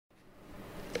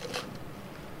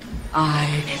I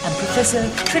am Professor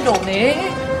Trinome.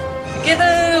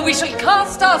 Together we shall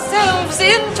cast ourselves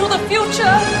into the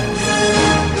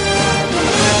future.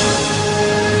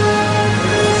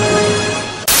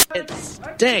 It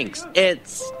stinks. It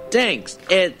stinks.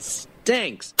 It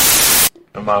stinks.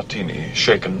 A martini,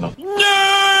 shaken not.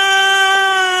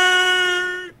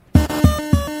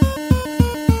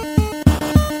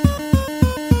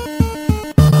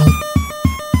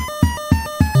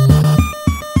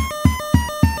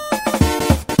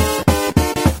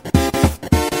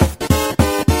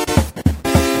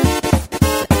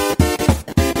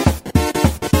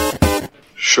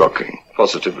 Shocking.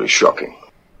 Positively shocking.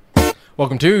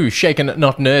 Welcome to Shaken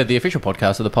Not Nerd, the official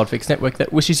podcast of the Podfix Network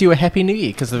that wishes you a happy new year,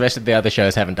 because the rest of the other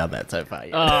shows haven't done that so far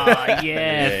yet. Oh,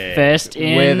 yeah. First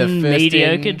in, We're the first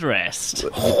mediocre in. dressed.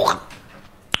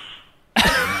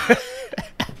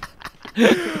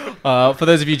 For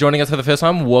those of you joining us for the first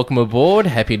time, welcome aboard.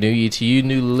 Happy New Year to you,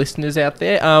 new listeners out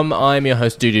there. I'm your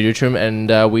host, Dudu Dutram,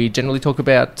 and we generally talk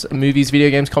about movies,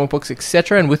 video games, comic books,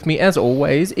 etc. And with me, as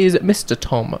always, is Mr.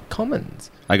 Tom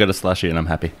Commons. I got a slushie and I'm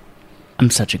happy. I'm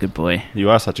such a good boy. You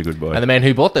are such a good boy. And the man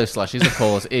who bought those slushies, of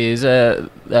course, is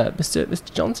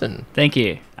Mr. Johnson. Thank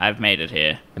you. I've made it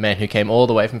here. The man who came all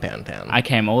the way from Pound Town. I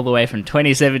came all the way from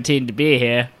 2017 to be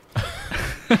here.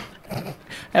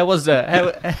 How was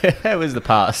the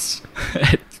past?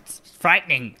 It's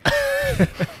frightening.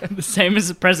 The same as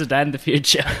the present and the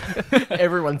future.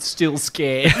 Everyone's still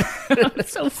scared. I'm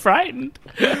so frightened.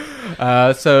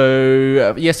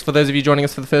 Yes, for those of you joining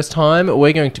us for the first time,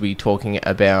 we're going to be talking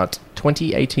about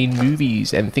 2018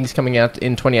 movies and things coming out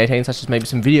in 2018, such as maybe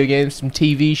some video games, some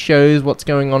TV shows, what's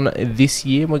going on this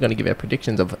year. We're going to give our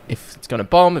predictions of if it's going to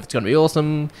bomb, if it's going to be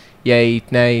awesome, yay,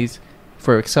 nays, if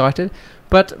we're excited.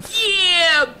 But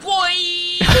Yeah, boy!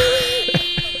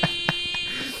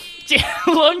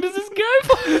 How long does this go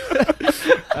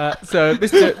for? so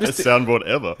Best soundboard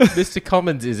ever. Mr.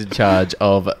 Commons is in charge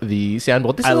of the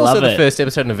soundboard. This I is also love the it. first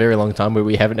episode in a very long time where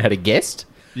we haven't had a guest.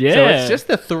 Yeah. So it's just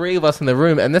the three of us in the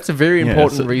room, and that's a very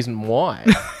important so- reason why.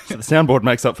 So the soundboard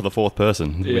makes up for the fourth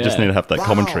person. We just Yeah. need to have that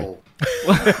commentary.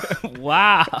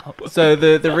 Wow. So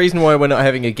the reason why we're not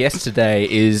having a guest today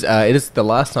is it is the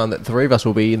last time that three of us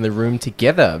will be in the room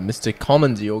together. Mr.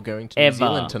 Commons, you're going to New Ever.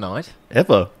 Zealand tonight.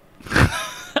 Ever.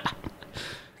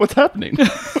 What's happening?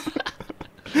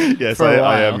 Yes, For a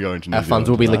I am while. going to New Our Zealand funds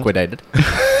will be tonight. liquidated.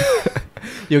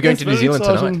 You're going Yes, to New very Zealand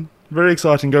exciting. tonight. Very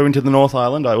exciting. Going to the North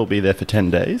Island. I will be there for 10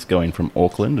 days, going from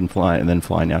Auckland and then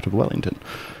flying out of Wellington.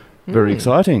 Very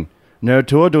exciting. Nerd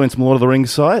tour, doing some Lord of the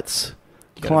Rings sites.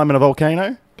 Climbing a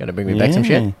volcano. Going to bring me back some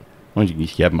shit? Well, you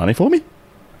have money for me?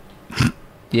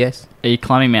 Yes. Are you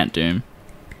climbing Mount Doom?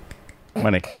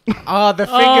 Money. Oh, the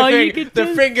finger Oh, you thing. could The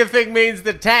do- finger thing means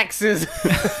the taxes.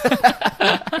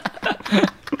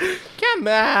 Come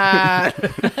on.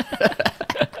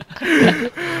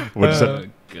 What is that?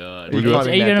 God. We're Are good. you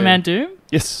Climbing going to Mount Mount Doom?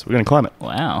 Yes, we're going to climb it.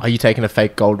 Wow. Are you taking a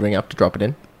fake gold ring up to drop it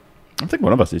in? I think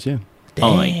one of us is, yeah.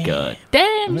 Oh my god.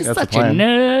 Damn, you're that's the such a plan.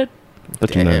 nerd.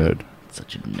 That's a Damn. nerd.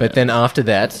 Such a nerd. But then after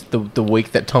that, the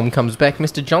week that Tom comes back,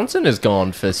 Mr. Johnson is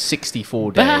gone for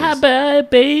 64 days. Bye bye,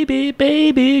 baby,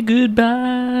 baby,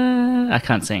 goodbye. I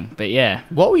can't sing, but yeah.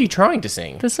 What were you trying to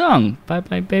sing? The song. Bye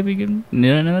bye, baby, good. You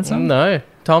don't know that song? No.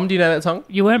 Tom, do you know that song?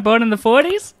 You weren't born in the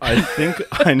 40s? I think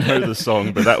I know the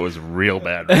song, but that was real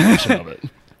bad rendition of it.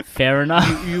 Fair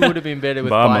enough. You would have been better with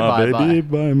Bye, Bye my Bye baby,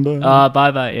 Bye. bye, bye.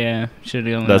 Bye bye, yeah. Should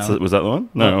have gone with That's that one. was that the one?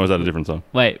 No, or was that a different song?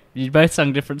 Wait, you both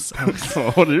sung different songs.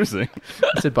 What did you sing?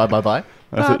 I said Bye Bye Bye.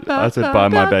 I said bye,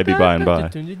 my baby, bye and bye.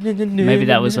 Maybe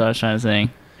that was what I was trying to sing.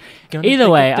 Either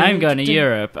way, I'm going to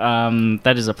Europe.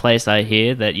 That is a place I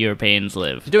hear that Europeans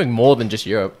live. You're doing more than just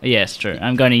Europe. Yes, true.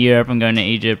 I'm going to Europe. I'm going to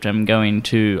Egypt. I'm going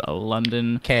to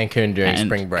London. Cancun during and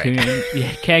spring break.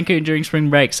 Cancun during spring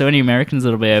break. So any Americans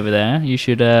that'll be over there, you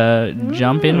should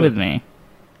jump in with me.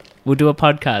 We'll do a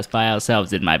podcast by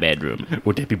ourselves in my bedroom.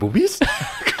 Would there be boobies?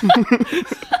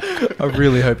 I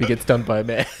really hope he gets done by a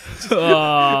man.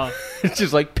 Oh, It's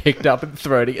just like picked up and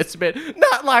thrown against the bed.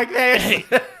 Not like this.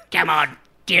 come on,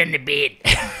 get in the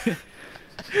bed.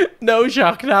 No,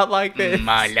 Jacques, not like this.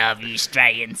 My love, you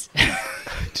Australians.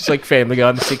 Just like Family Guy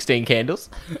and the 16 Candles.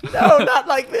 No, not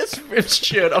like this. Rips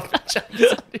shirt off.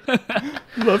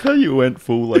 Love how you went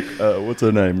full like what's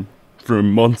her name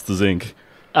from Monsters Inc.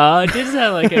 Oh, it did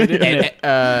sound like it, didn't it?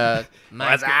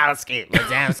 Wazowski,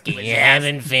 you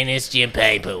haven't finished your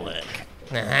paperwork.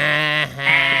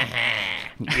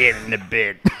 Get in the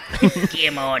bed.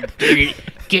 Come on,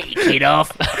 get your kid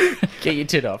off. Get your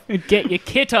tit off. Get your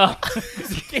kit off.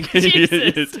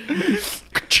 Jesus.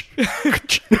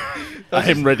 I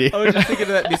am ready. I was just thinking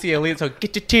of that Missy Elliott song.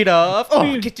 Get your tit off.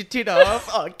 Oh, get your tit off.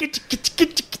 Oh, get your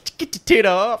tit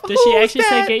off. Does she Who's actually say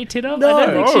that? get your tit off? No. I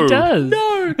don't think she does.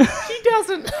 No, she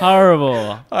doesn't. Horrible.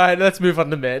 All right, let's move on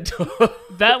to Med.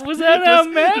 That was our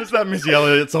man. Just that Missy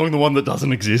Elliott song, the one that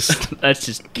doesn't exist. Let's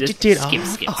just your tit off.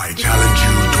 skip. I challenge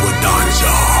you to a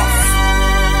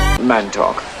dance-off. Man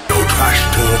talk. No trash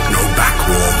talk, no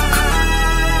backwalk.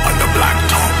 On the black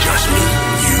top, just me,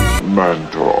 you. Man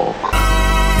talk.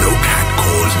 No cat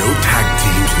calls, no tag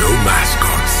teams, no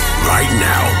mascots. Right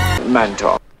now. Man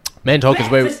talk. Man Talk is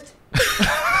where...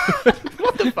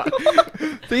 What the fuck?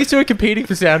 These two are competing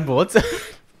for soundboards.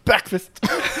 Breakfast.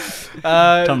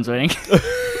 Tom's winning.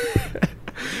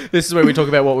 This is where we talk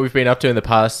about what we've been up to in the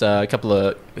past couple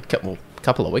of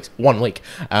weeks, 1 week,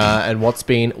 and what's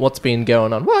been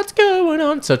going on. What's going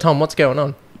on? So, Tom, what's going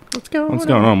on? What's going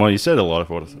on? Well, you said a lot of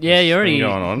what Yeah, you're already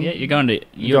going on. Yeah, you're going to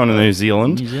New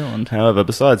Zealand. New Zealand. However,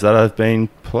 besides that, I've been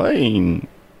playing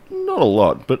not a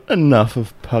lot, but enough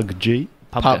of PUBG.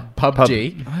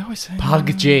 PUBG. I always say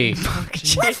PUBG.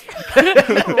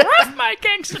 Rough my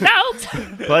gangster notes.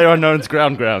 PlayerUnknown's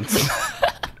Grounds.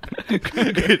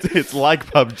 it's like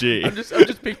PUBG. I'm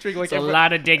just picturing like It's a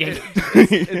lot of digging.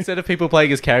 instead of people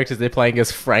playing as characters, they're playing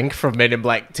as Frank from Men in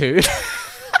Black 2.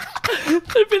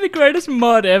 That'd be the greatest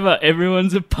mod ever.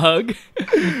 Everyone's a pug.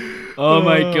 Oh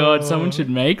my god, someone should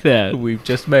make that. We've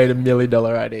just made $1 million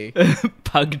ID.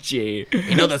 PUBG.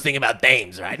 You know the thing about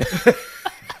dames, right?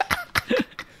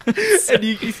 And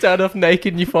you start off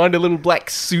naked and you find a little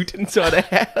black suit inside a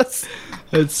house.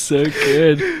 That's so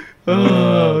good.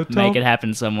 Oh, Tom, Make it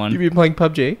happen, someone. You've been playing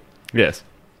PUBG? Yes.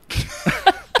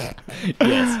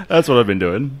 Yes. That's what I've been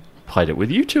doing. Played it with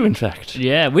you two, in fact.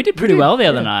 Yeah, we did pretty well the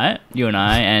other night. You and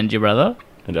I and your brother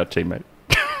And our teammate.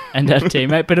 and our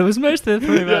teammate, but it was most of the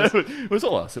three of us. It was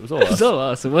all us. It was all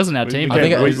us. It wasn't our team. I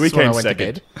think it was we when I came went to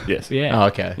second. bed. Yes. Yeah. Oh,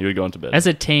 okay. You were going to bed. As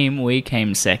a team, we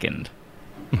came second.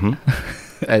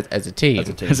 As a team.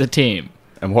 As a team.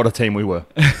 And what a team we were.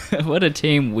 What a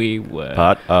team we were.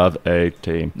 Part of a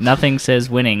team. Nothing says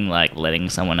winning like letting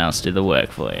someone else do the work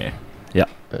for you. Yeah.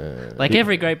 Like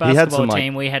every great he had basketball some, like-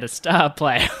 team, we had a star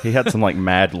player. He had some like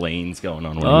mad leans going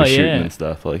on when Oh, he was shooting yeah. and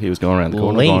stuff. Like he was going around the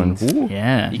corner Leans? going, "Ooh."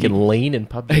 Yeah. You can lean in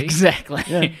PUBG. Exactly.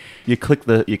 Yeah. You click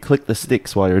the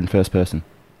sticks while you're in first person.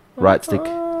 Right stick,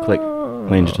 click,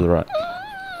 lean to the right.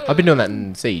 I've been doing that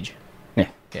in Siege.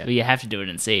 But you have to do it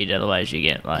in Siege, otherwise you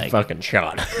get like Fucking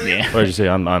shot. yeah. Well, as you see,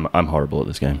 I'm horrible at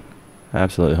this game.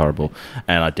 Absolutely horrible.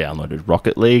 And I downloaded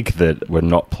Rocket League that we're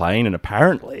not playing, and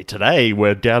apparently today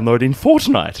we're downloading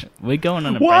Fortnite. We're going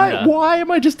on a Why? bender. Why am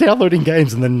I just downloading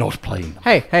games and then not playing them?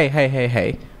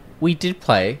 Hey. We did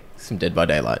play some Dead by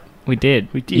Daylight. We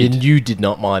did. We did. And you did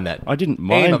not mind that. I didn't on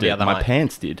mind the it. other My night.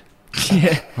 pants did.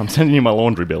 Yeah. I'm sending you my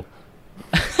laundry bill.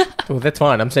 Well, that's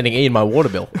fine. I'm sending Ian my water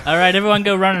bill. All right, everyone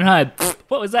go run and hide.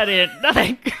 What was that in?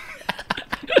 Nothing.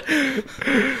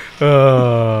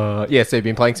 Yeah, so you've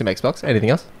been playing some Xbox. Anything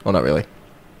else? Or not really?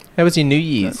 How was your New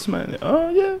Year's? Oh,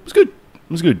 yeah, it was good. It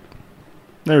was good.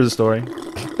 There is a story.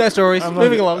 No stories. I'm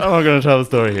Moving not, along. I'm not going to tell the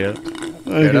story here.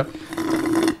 Fair enough.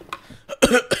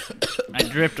 I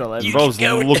dripped all over. Involves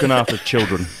looking after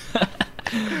children.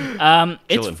 It's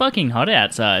Chilling. fucking hot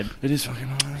outside. It is fucking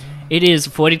hard. It is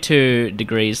 42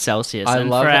 degrees Celsius. I and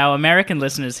love for it. our American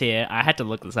listeners here, I had to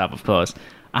look this up, of course.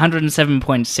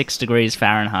 107.6 degrees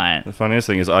Fahrenheit. The funniest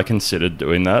thing is I considered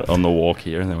doing that on the walk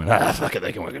here, and then went, fuck it,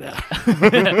 they can work it out.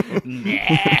 Nah,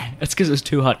 it's because it was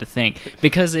too hot to think.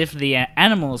 Because if the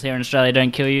animals here in Australia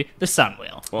don't kill you, the sun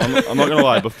will. Well, I'm not going to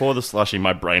lie, before the slushy,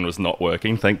 my brain was not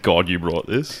working. Thank God you brought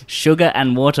this. Sugar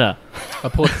and water. I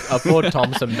poured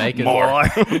Tom some Maker's. More.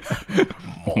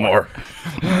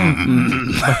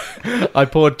 I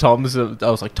poured Tom's. I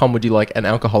was like, Tom, would you like an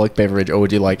alcoholic beverage or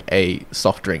would you like a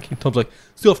soft drink? And Tom's like,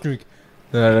 soft drink.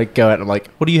 And I go out and I'm like,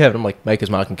 what do you have? And I'm like, Maker's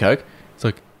Mark and Coke. It's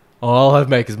like, oh, I'll have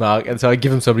Maker's Mark. And so I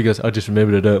give him somebody goes, I just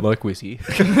remembered I don't like whiskey.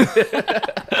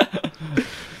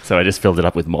 So I just filled it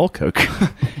up with more Coke.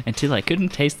 Until I couldn't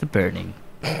taste the burning.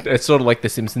 It's sort of like The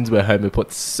Simpsons where Homer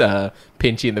puts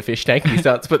Pinchy in the fish tank and he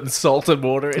starts putting salt and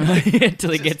water in it.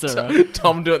 Until it gets around.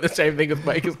 Tom doing the same thing with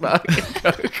Maker's Mark and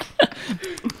Coke.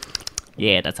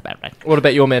 Yeah, that's about right. What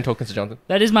about your man talk, Mr. Johnson?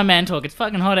 That is my man talk. It's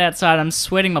fucking hot outside. I'm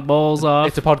sweating my balls off.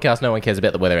 It's a podcast. No one cares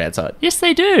about the weather outside. Yes,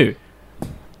 they do.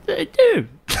 They do.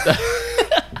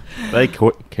 They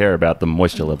care about the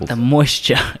moisture levels. The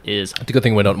moisture is. It's a good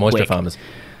thing we're not moisture Wick. farmers.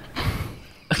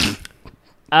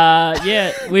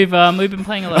 Yeah, we've been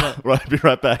playing a lot of. Right, be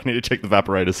right back. Need to check the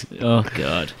evaporators. Oh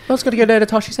god. I was going to go down to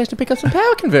Toshi Station to pick up some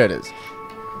power converters.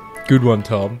 Good one,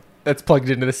 Tom. That's plugged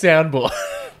into the soundboard.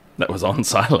 That was on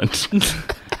silent.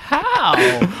 How?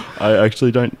 Wow. I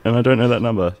actually don't, and I don't know that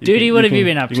number. Duty, what have you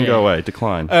been up You can to? go away.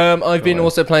 Decline. I've been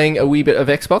also playing a wee bit of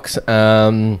Xbox.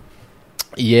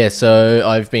 Yeah, so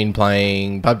I've been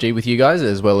playing PUBG with you guys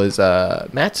as well as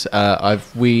Matt.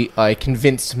 I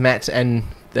convinced Matt and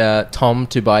Tom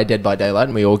to buy Dead by Daylight,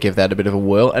 and we all give that a bit of a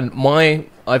whirl. And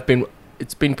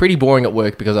it's been pretty boring at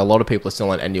work because a lot of people are still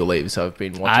on annual leave. So I've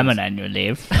been watching. I'm on annual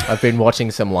leave. I've been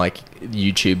watching some like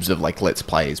YouTubes of like Let's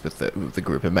Plays with the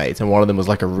group of mates, and one of them was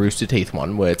like a Rooster Teeth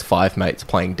one where it's 5 mates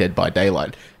playing Dead by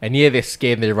Daylight. And yeah, they're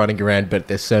scared and they're running around, but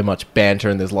there's so much banter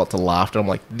and there's lots of laughter. I'm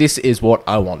like, this is what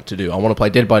I want to do. I want to play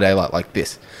Dead by Daylight like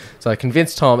this. So I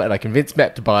convinced Tom and I convinced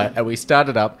Matt to buy it, and we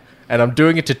started up. And I'm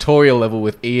doing a tutorial level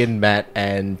with Ian, Matt,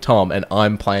 and Tom, and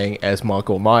I'm playing as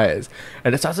Michael Myers.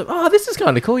 And it starts like, oh, this is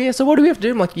kind of cool. Yeah, so what do we have to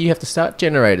do? I'm like, you have to start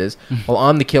generators. Well,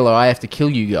 I'm the killer. I have to kill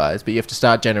you guys, but you have to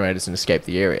start generators and escape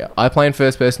the area. I play in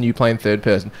first person, you play in third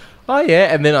person. Oh,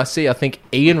 yeah. And then I think,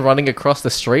 Ian running across the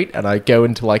street, and I go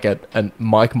into like a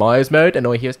Mike Myers mode, and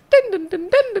all I hear is dun, dun, dun,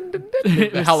 dun, dun, dun, dun,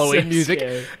 the Halloween so music.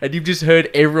 scary. And you've just heard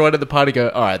everyone at the party go,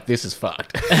 all right, this is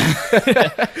fucked.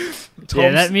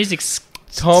 Yeah, that music's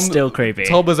still creepy.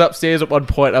 Tom was upstairs at one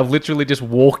point. I've literally just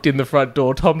walked in the front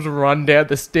door. Tom's run down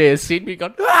the stairs, seen me,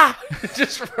 gone, ah!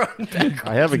 Just run back.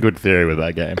 I have a good theory with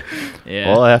that game.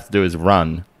 Yeah. All I have to do is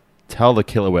run, tell the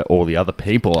killer where all the other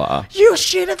people are. You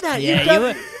shit at that.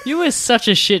 Yeah, you were such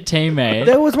a shit teammate.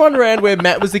 There was one round where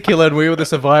Matt was the killer and we were the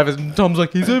survivors, and Tom's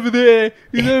like, he's over there.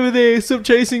 He's over there. Stop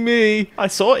chasing me. I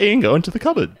saw Ian go into the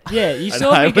cupboard. Yeah, you And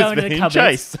saw I me go was into the being cupboard.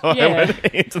 chased, so I Yeah. went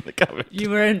into the cupboard.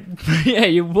 You were in,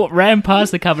 you ran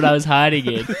past the cupboard I was hiding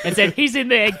in and said, he's in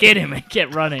there, get him, and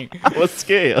kept running. I was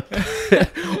scared.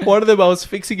 One of them, I was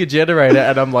fixing a generator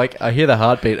and I'm like, I hear the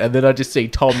heartbeat, and then I just see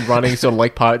Tom running sort of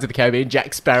like Pirates of the Caribbean,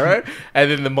 Jack Sparrow,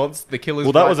 and then the killer's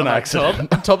Well, that right was an behind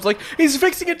accident. Tom. Tom's like, he's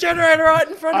fixing a generator right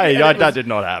in front of me. And That did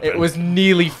not happen. It was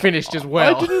nearly finished as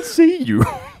well. I didn't see you.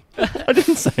 I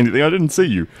didn't say anything. I didn't see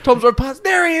you. Tom's right past.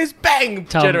 There he is. Bang.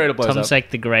 Generator blows Tom's up. like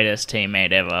the greatest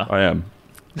teammate ever. I am.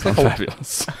 I'm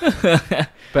fabulous.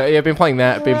 But yeah, I've been playing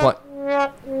that.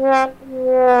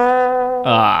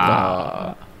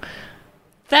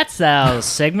 That's our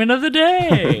segment of the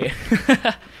day.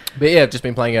 But yeah, I've just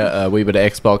been playing a wee bit of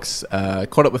Xbox.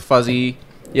 Caught up with Fuzzy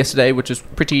yesterday, which was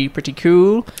pretty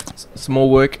cool. Some more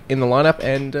work in the lineup,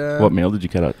 and What meal did you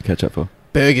catch up for?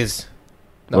 burgers.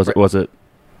 Was it?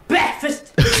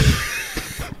 Breakfast!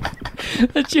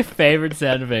 That's your favorite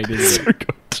sound effect, isn't it?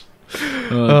 good.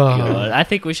 Oh, God. I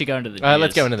think we should go into the news.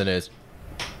 Let's go into the news.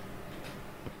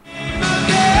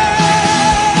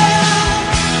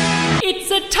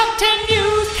 It's a top 10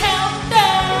 news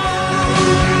countdown!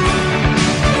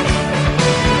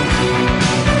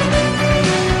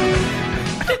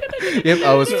 Yep,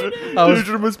 I was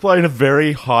Dudron was playing a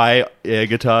very high air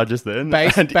guitar just then.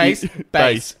 Bass, And bass,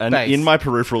 bass, And bass. in my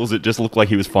peripherals, it just looked like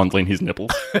he was fondling his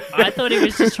nipples. I thought he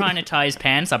was just trying to tie his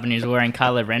pants up and he was wearing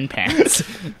Kylo Ren pants.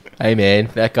 Hey man,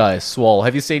 that guy is swole.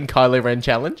 Have you seen Kylo Ren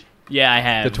challenge? Yeah, I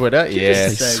have. The Twitter? Yeah.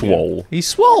 He's so good. Swole. He's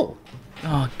swole.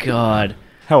 Oh, God.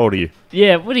 How old are you?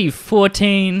 Yeah, what are you,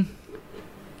 14?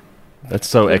 That's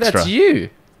so extra. That's you.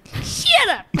 Shut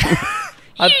up!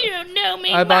 You don't know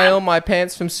me, I buy Mom. all my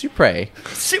pants from Supre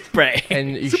Supre.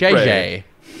 and Supre.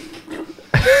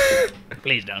 Ushege.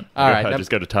 Please don't. All right.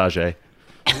 Just go to Tajay.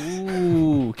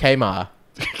 Ooh, Kmart.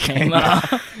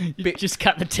 Kmart. You just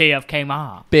cut the T off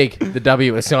Kmart. Big. The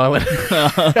W is silent.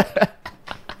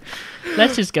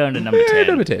 Let's just go into number 10.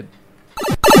 Number 10.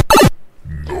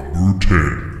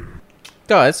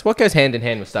 Guys, what goes hand in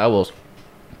hand with Star Wars?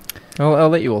 I'll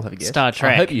let you all have a guess. Star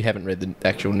Trek. I hope you haven't read the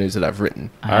actual news that I've written.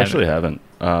 I actually haven't.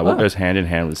 What goes hand in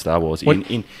hand with Star Wars? What-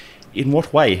 In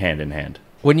what way hand in hand?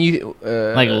 When you...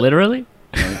 Like, literally?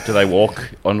 Do they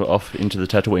walk off into the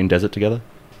Tatooine desert together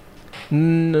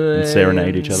and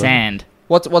serenade each other? Sand.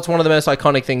 What's one of the most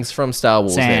iconic things from Star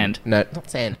Wars? Sand. Then? No, not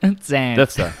sand. Sand.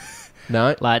 Death Star.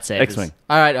 No. Lightsabers. X-Wing.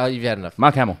 All right, you've had enough.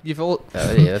 Mark Hamill. You've all...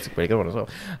 yeah, that's a pretty good one as well.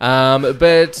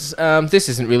 But this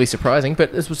isn't really surprising,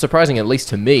 but this was surprising at least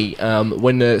to me.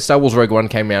 When Star Wars Rogue One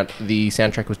came out, the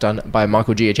soundtrack was done by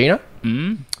Michael Giacchino.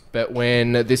 Mm. But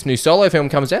when this new Solo film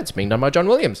comes out, it's being done by John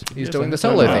Williams. He's doing the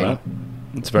Solo theme.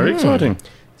 It's very exciting.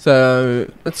 So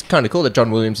it's kind of cool that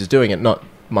John Williams is doing it, not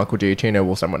Michael Giacchino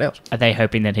or someone else. Are they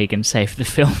hoping that he can save the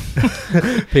film?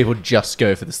 People just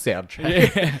go for the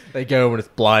soundtrack. They go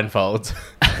with blindfolds.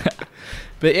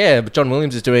 But yeah, John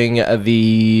Williams is doing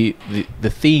the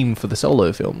theme for the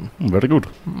Solo film. Very good.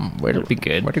 That'd be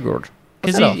good. Very good.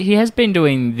 Because he has been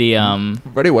doing the...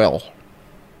 Very well.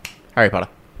 Harry Potter.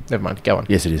 Never mind. Go on.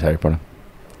 Yes, it is Harry Potter.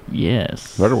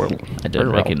 Yes. Very well. I don't Very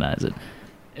well. recognize it.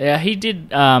 Yeah, he did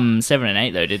 7 and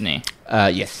 8 though, didn't he?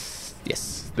 Yes.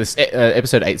 Yes, this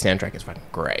episode 8 soundtrack is fucking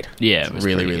great. Yeah, it it's was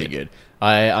really, pretty really good.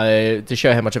 I to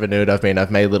show how much of a nerd I've been,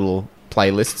 I've made little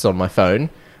playlists on my phone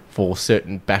for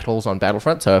certain battles on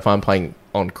Battlefront. So if I'm playing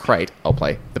on Crate, I'll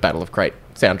play the Battle of Crate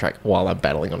soundtrack while I'm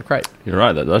battling on Crate. You're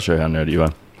right, that does show how nerdy you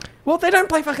are. Well, they don't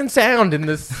play fucking sound in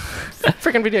this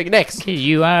freaking video. Next.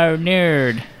 You are a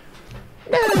nerd.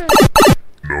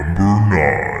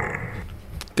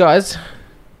 Guys,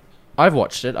 I've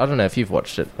watched it. I don't know if you've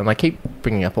watched it. And I keep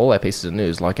bringing up all our pieces of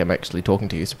news like I'm actually talking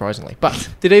to you, surprisingly. But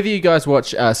did either of you guys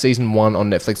watch Season 1 on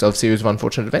Netflix of Series of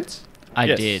Unfortunate Events? I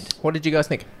Yes. did. What did you guys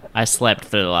think? I slept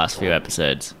for the last few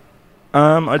episodes.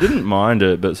 I didn't mind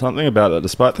it, but something about that,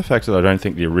 despite the fact that I don't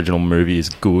think the original movie is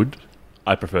good,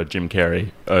 I prefer Jim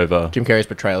Carrey over... Jim Carrey's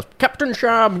portrayal. Captain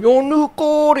Sham, your new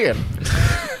Gordian.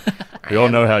 We all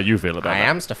know how you feel about I that.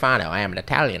 am Stefano. I am an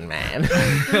Italian man.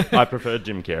 I prefer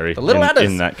Jim Carrey Little Adders.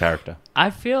 in that character. I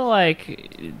feel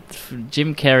like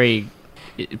Jim Carrey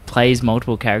plays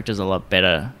multiple characters a lot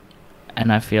better,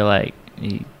 and I feel like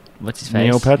what's his face?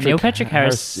 Neil Patrick Harris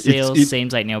Harris. still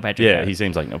seems like Neil Patrick Yeah, Harris. he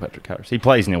seems like Neil Patrick Harris. He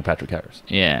plays Neil Patrick Harris.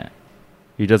 Yeah.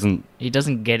 He doesn't... He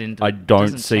doesn't get into... I don't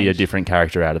doesn't see a change. different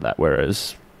character out of that,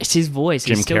 whereas... It's his voice.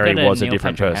 Jim He's still Carrey got was a Neil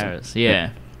different Patrick person. Harris. Yeah.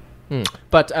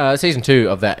 But Season 2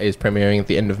 of that is premiering at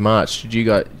the end of March. Did you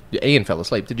guys... Ian fell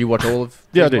asleep. Did you watch all of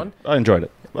Yeah, I Season did. 1? I enjoyed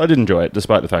it. I did enjoy it,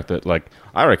 despite the fact that, like,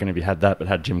 I reckon if you had that but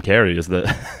had Jim Carrey as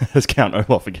the as Count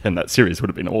Olaf again, that series would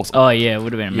have been awesome. Oh, yeah, it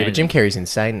would have been Yeah, amazing. but Jim Carrey's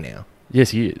insane now.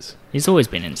 Yes, he is. He's always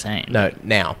been insane. No,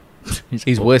 now.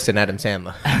 He's worse than Adam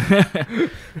Sandler.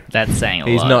 That's saying a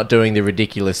He's lot. not doing the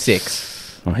ridiculous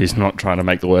 6. Well, he's not trying to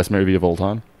make the worst movie of all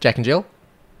time. Jack and Jill?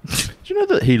 Do you know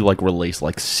that he, like, released,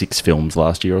 like, 6 films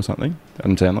last year or something?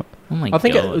 Adam Sandler? Oh, my I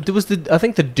think God. it was the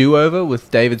Do-Over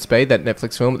with David Spade, that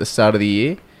Netflix film at the start of the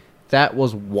year. That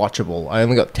was watchable. I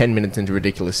only got 10 minutes into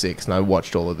Ridiculous 6 and I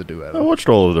watched all of the I Do-Over. watched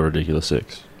all of the Ridiculous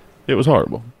 6. It was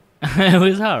horrible. It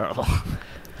was horrible.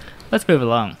 Let's move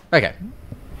along, Okay.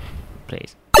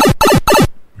 please.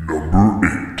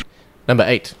 Number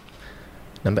 8.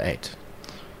 Number 8.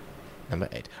 Number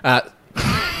 8.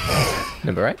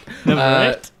 Number 8?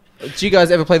 Number 8. Did you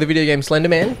guys ever play the video game Slender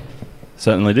Man?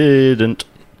 Certainly didn't.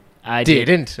 I did.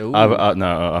 Didn't. Ooh.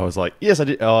 No, I was like, yes, I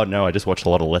did. Oh, no, I just watched a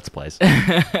lot of Let's Plays.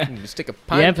 You stick a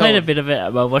pine Yeah, I played a cone- bit of it. I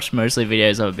watched mostly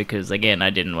videos of it because, again, I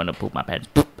didn't want to pull my pants.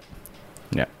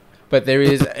 Yeah. But there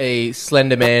is a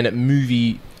Slender Man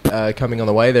movie coming on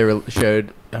the way. They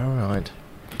showed... Alright.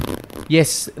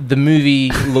 Yes, the movie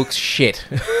looks shit.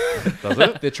 Does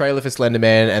it? The trailer for Slender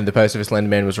Man and the poster for Slender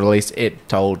Man was released. It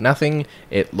told nothing.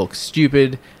 It looks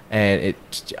stupid. And it...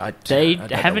 They I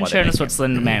don't know haven't why shown they us make what it.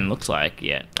 Slender Man looks like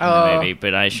yet in Oh. the movie,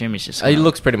 but I assume it's just... He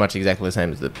looks pretty much exactly the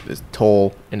same as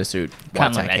tall in a suit.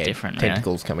 Can't white look that head, different, yeah.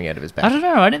 Tentacles coming out of his back. I don't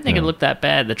know. I didn't think it looked that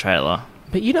bad, the trailer.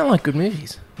 But you don't like good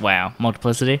movies. Wow.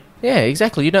 Multiplicity? Yeah,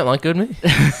 exactly. You don't like good movies.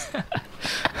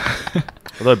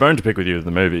 Although, bone to pick with you of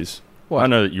the movies. What? I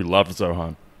know that you loved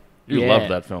Zohan. You Yeah. loved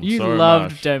that film You so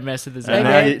loved much. Don't Mess with the And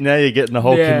Zohan. now you're getting a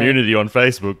whole Yeah. community on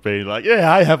Facebook being like,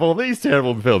 yeah, I have all these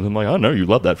terrible films. I'm like, I know you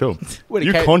love that film. When it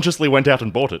You came- consciously went out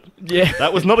and bought it. Yeah.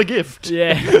 That was not a gift.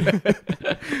 Yeah.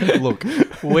 Look,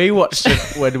 we watched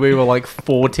it when we were like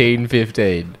 14,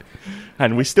 15.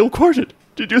 And we still quote it.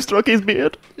 Did you stroke his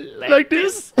beard? Like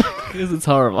this? Because it's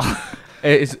horrible.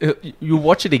 You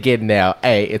watch it again now.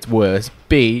 A, it's worse.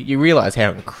 B, you realize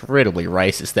how incredibly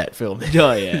racist that film is.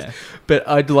 Oh, yeah. But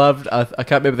I loved. I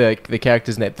can't remember the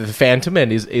character's name. The Phantom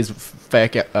and his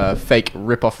fake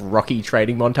rip-off Rocky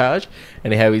training montage,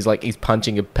 and how he's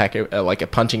punching a pack of,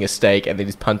 punching a steak, and then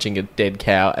he's punching a dead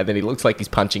cow, and then he looks like he's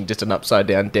punching just an upside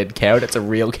down dead cow. And it's a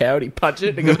real cow. And he punches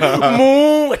it, and he goes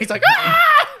moo. And he's like,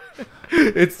 ah!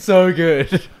 It's so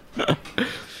good.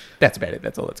 That's about it.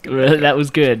 That's all that's good. That was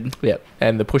good. Yep.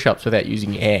 And the push-ups without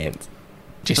using your hands,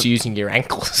 just using your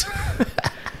ankles.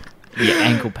 Yeah,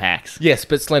 ankle packs. Yes,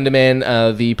 but Slender Man,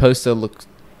 the poster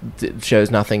shows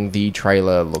nothing. The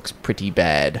trailer looks pretty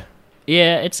bad.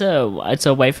 Yeah, it's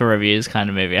a wait for reviews kind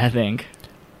of movie, I think.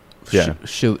 Yeah.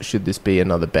 Should this be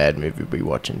another bad movie we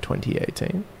watch in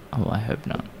 2018? Oh, I hope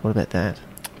not. What about that?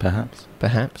 Perhaps.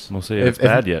 Perhaps. We'll see if it's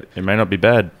bad yet. It may not be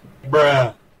bad. You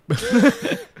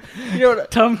know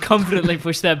what? Tom confidently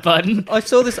pushed that button. I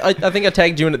saw this. I think I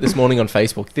tagged you in it this morning on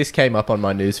Facebook. This came up on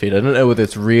my newsfeed. I don't know whether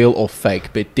it's real or fake,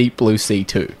 but Deep Blue Sea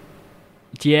 2.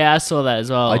 Yeah, I saw that as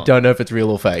well. I don't know if it's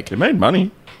real or fake. It made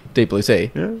money. Deep Blue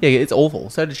Sea. Yeah. Yeah, it's awful.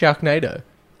 So did Sharknado.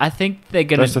 I think they're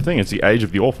gonna. That's the thing. It's the age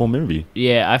of the awful movie.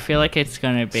 Yeah, I feel like it's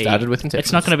gonna be. Started with It's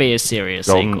Intentions. not gonna be a serious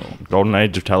sequel. Golden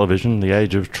age of television, the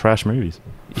age of trash movies.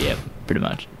 Yeah, pretty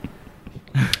much.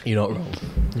 You're not wrong.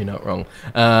 You're not wrong.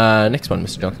 Next one,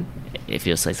 Mr. Johnson. If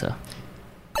you say so.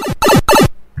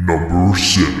 Number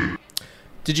 7.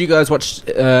 Did you guys watch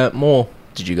more?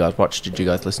 Did you guys watch? Did you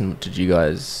guys listen? Did you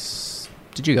guys?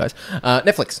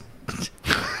 Netflix.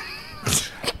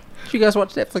 Did you guys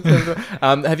watch Netflix?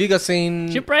 Have you guys seen?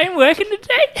 Is your brain working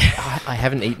today? I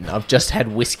haven't eaten. I've just had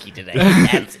whiskey today.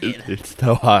 That's it. It's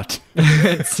so hot.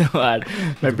 It's so hard.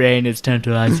 My brain is turned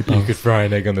to ice. You could fry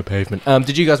an egg on the pavement.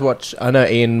 Did you guys watch? I know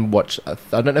Ian watched. I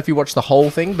don't know if you watched the whole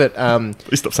thing, but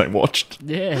Please stop saying watched.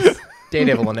 Yes.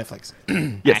 Daredevil on Netflix.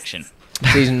 Action.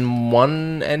 Season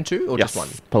 1 and 2, or just one?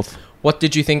 Both. What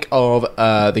did you think of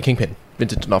the Kingpin,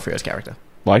 Vincent D'Onofrio's character?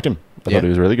 Liked him. I thought he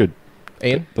was really good.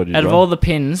 Ian, Thought he did Out of well. all the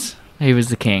pins, he was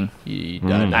the king. you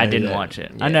don't know I who didn't that- watch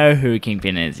it. Yeah. I know who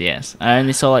Kingpin is, yes. I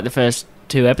only saw like the first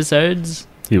 2 episodes.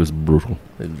 He was brutal.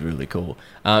 It was really cool.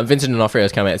 Vincent D'Onofrio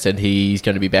has come out and said he's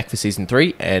going to be back for season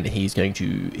 3, and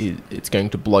it's going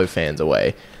to blow fans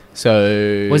away.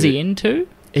 So Was he in 2?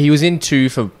 He was in 2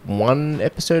 for 1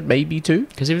 episode, maybe 2.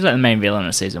 Because he was like the main villain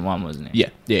of season 1, wasn't he?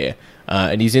 Yeah.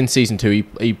 And he's in season 2.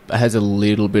 He has a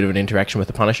little bit of an interaction with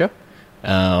the Punisher,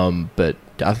 but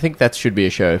I think that should be a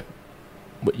show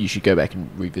you should go back and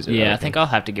revisit. Yeah, I think I'll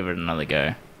have to give it another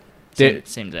go.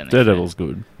 Seems only Daredevil's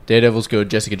good. Daredevil's good.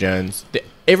 Jessica Jones.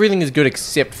 Everything is good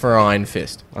except for Iron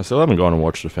Fist. I still haven't gone and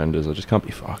watched Defenders. I just can't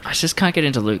be fucked. I just can't get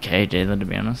into Luke Cage either, to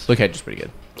be honest. Luke Cage is pretty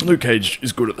good. Luke Cage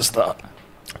is good at the start.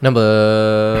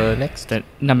 Number next.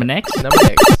 Number next?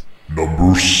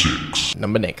 Number 6.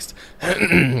 Number next.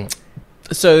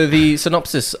 So the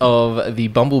synopsis of the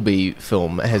Bumblebee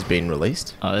film has been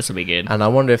released, Oh, this will be good. and I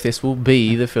wonder if this will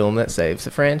be the film that saves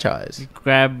the franchise.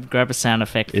 Grab a sound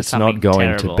effect for It's something not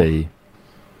going terrible. to be.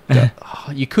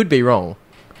 Oh, you could be wrong.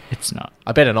 It's not.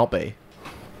 I better not be.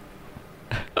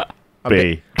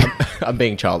 I'm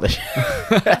being childish.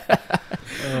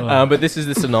 But this is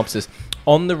the synopsis.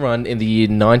 On the run in the year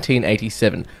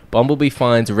 1987, Bumblebee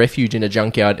finds refuge in a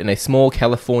junkyard in a small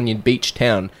Californian beach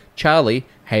town. Charlie,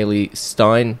 Haley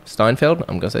Steinfeld,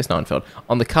 I'm going to say Steinfeld,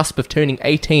 on the cusp of turning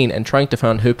 18 and trying to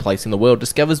find her place in the world,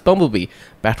 discovers Bumblebee,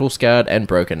 battle-scarred and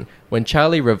broken. When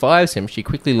Charlie revives him, she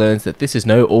quickly learns that this is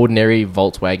no ordinary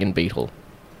Volkswagen Beetle.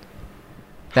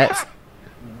 That's...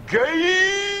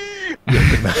 Gay!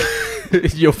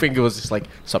 Your finger was just like,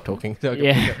 stop talking.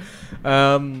 Yeah.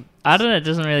 I don't know. It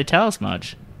doesn't really tell us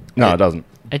much. No, it doesn't.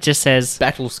 It just says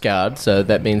Battle scarred, so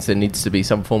that means there needs to be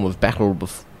some form of battle,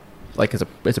 like as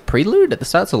a prelude at the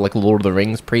start, so like Lord of the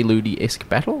Rings prelude-esque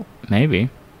battle. maybe.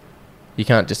 You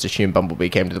can't just assume Bumblebee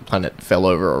came to the planet, fell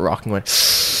over a rock, and went.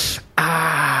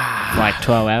 Like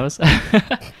 12 hours.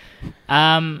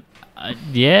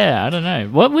 Yeah, I don't know.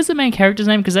 What was the main character's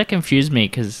name? Because that confused me.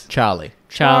 Because Charlie.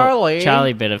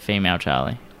 Charlie, bit of female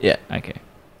Charlie. Yeah, Okay.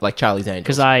 like Charlie's Angels.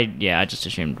 Because I just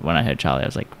assumed when I heard Charlie, I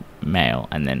was like male,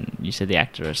 and then you said the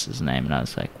actress's name, and I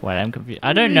was like, wait, I'm confused.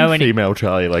 I don't know any. Female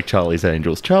Charlie, like Charlie's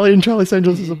Angels. Charlie and Charlie's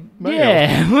Angels is a male.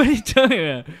 Yeah, what are you talking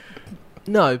about?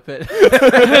 No, but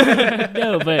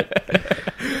No, but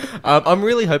I'm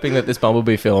really hoping that this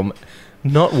Bumblebee film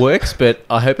not works, but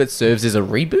I hope it serves as a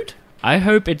reboot. I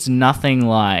hope it's nothing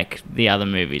like the other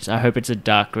movies. I hope it's a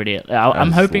dark, gritty.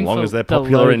 I'm hoping As long for as they're the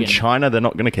popular in Logan. China, they're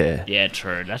not going to care. Yeah,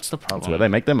 true. That's the problem. That's where they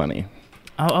make their money.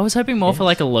 I was hoping more for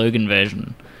like a Logan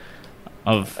version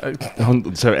of.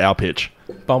 So our pitch.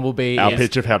 Bumblebee. Our is-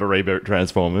 pitch of how to reboot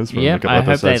Transformers. From a Yep, couple I hope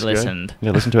they episodes ago. listened.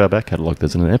 Yeah, listen to our back catalogue.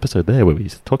 There's an episode there where we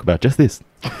talk about just this.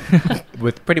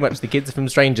 with pretty much the kids from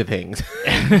Stranger Things.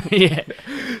 Yeah.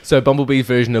 So Bumblebee's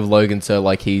version of Logan, so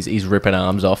like he's ripping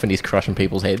arms off and he's crushing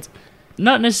people's heads.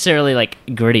 Not necessarily like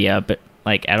grittier, but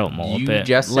like adult more. You but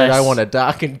just said less- I want a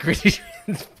dark and gritty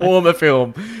Transformer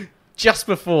film just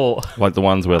before. Like the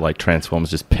ones where like Transformers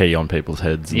just pee on people's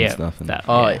heads and Yeah, stuff. And that,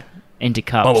 Oh, yeah. Into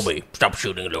cups. stop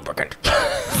shooting lubricant.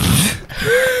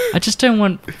 I just don't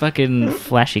want fucking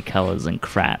flashy colours and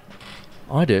crap.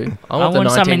 I do. I want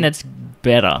something that's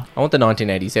better. I want the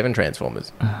 1987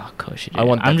 Transformers. Oh, of course you do. I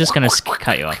want I'm that- just gonna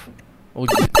cut you off. Oh,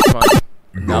 it's fine.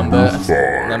 Number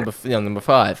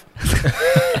 5.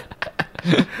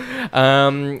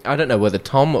 I don't know whether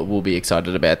Tom will be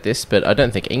excited about this, but I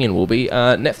don't think Ian will be.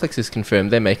 Netflix has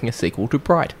confirmed they're making a sequel to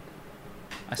Bright.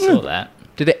 I saw that.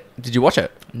 Did you watch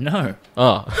it? No,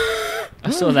 Oh, I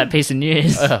saw that piece of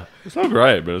news. it's not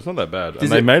great, but it's not that bad. Does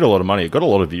And they it- made a lot of money. It got a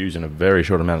lot of views in a very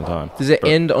short amount of time. does it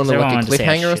end on So like everyone a wanted to see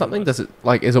how cliffhanger or shit something? it Does it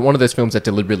like is it one of those films that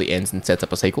deliberately ends and sets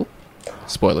up a sequel?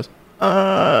 Spoilers.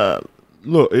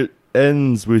 Look, it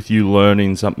ends with you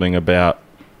learning something about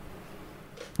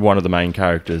one of the main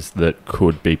characters that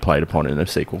could be played upon in a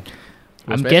sequel.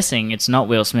 I'm Smith? guessing it's not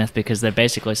Will Smith because they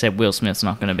basically said Will Smith's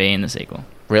not going to be in the sequel.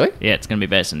 Really? Yeah, it's going to be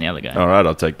based on the other guy. All right,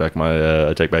 I'll take back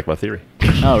my theory.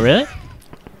 Oh, really?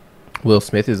 Will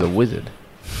Smith is a wizard.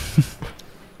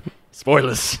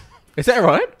 Spoilers. Is that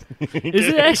right? Is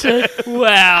it actually?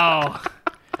 Wow.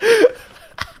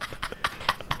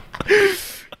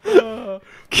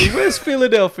 West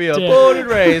Philadelphia, born and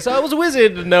raised. I was a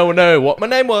wizard. No one know what my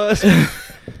name was.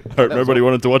 Hope nobody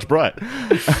wanted to watch Bright.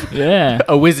 Yeah.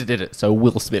 A wizard did it, so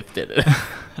Will Smith did it.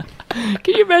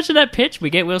 Can you imagine that pitch?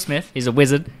 We get Will Smith. He's a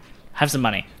wizard. Have some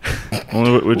money.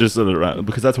 Well, we're just sort of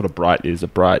because that's what a Bright is. A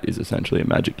Bright is essentially a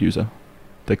magic user.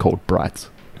 They're called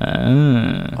Brights.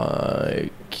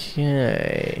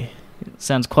 Okay.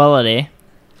 Sounds quality.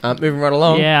 Moving right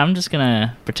along. Yeah, I'm just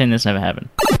gonna pretend this never happened.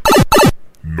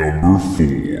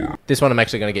 This one I'm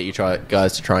actually going to get you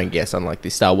guys to try and guess, unlike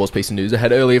the Star Wars piece of news I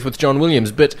had earlier with John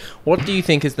Williams. But what do you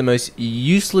think is the most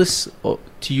useless, or,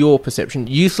 to your perception,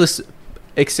 useless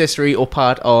accessory or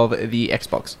part of the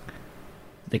Xbox?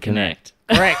 The Kinect.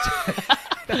 Correct.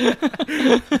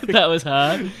 That was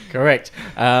hard. Correct.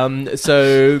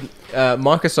 So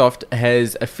Microsoft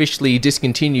has officially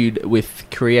discontinued with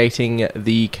creating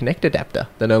the Kinect adapter.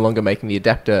 They're no longer making the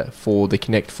adapter for the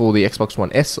Kinect for the Xbox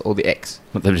One S or the X.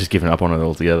 But they've just given up on it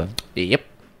altogether. Yep.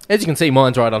 As you can see,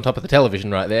 mine's right on top of the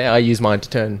television right there. I use mine to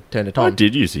turn it I on.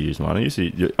 did used to use mine. I used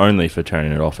to only for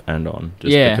turning it off and on,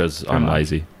 just Yeah, because pretty I'm much.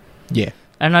 lazy. Yeah.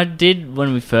 And I did,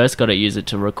 when we first got it, use it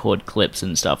to record clips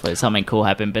and stuff where something cool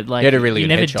happened, but like, You had a really you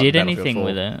good never headshot did in Battlefield anything 4.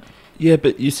 with it. Yeah,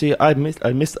 but you see, I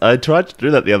tried to do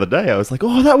that the other day. I was like,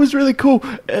 "Oh, that was really cool."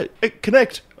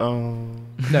 Connect. Oh,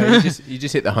 No, you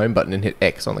just hit the home button and hit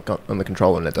X on the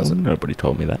controller and it does it. nobody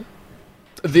told me that.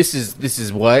 This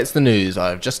is why it's the news.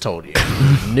 I've just told you.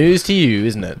 News to you,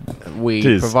 isn't it? We It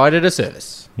is. provided a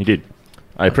service. You did.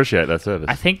 I appreciate that service.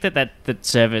 I think that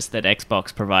service that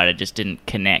Xbox provided just didn't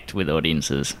connect with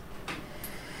audiences.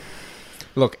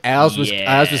 Look, ours was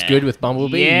good with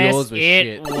Bumblebee. Yes, Yours was it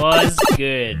shit. was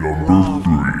good.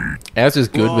 Ours was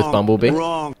good with Bumblebee. Bing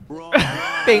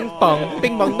bong,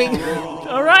 bing bong, bing.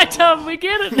 All right, Tom, we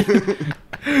get it.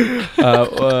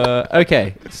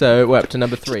 Okay, so we're up to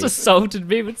number 3. Just assaulted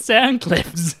me with sound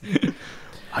clips.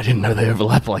 I didn't know they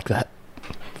overlap like that.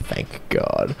 Thank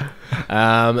God.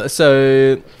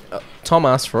 So Tom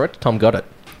asked for it. Tom got it.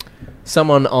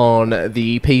 Someone on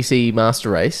the PC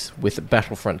Master Race with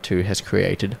Battlefront 2 has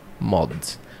created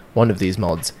mods. One of these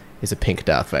mods is a pink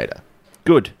Darth Vader.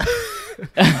 Good.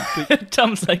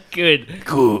 Tom's like, good.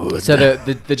 So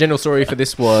the general story for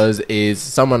this is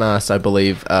someone asked, I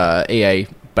believe, EA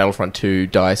Battlefront 2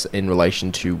 DICE in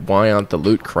relation to why aren't the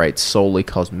loot crates solely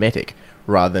cosmetic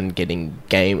rather than getting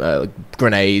game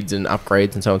grenades and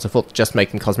upgrades and so on and so forth, just make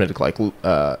them cosmetic like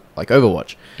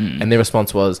Overwatch. And their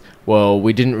response was, well,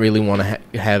 we didn't really want to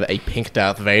have a pink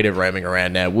Darth Vader roaming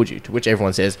around now, would you? To which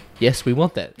everyone says, yes, we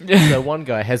want that. So one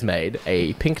guy has made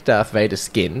a pink Darth Vader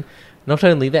skin. Not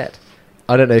only that,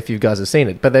 I don't know if you guys have seen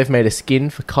it, but they've made a skin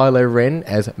for Kylo Ren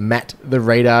as Matt the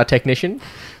radar technician.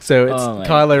 So it's Oh my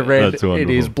Kylo Ren That's in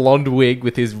wonderful. his blonde wig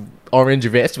with his orange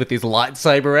vest with his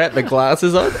lightsaber out, the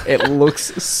glasses on. It looks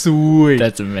sweet.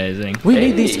 That's amazing. We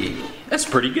need these. That's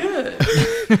pretty good.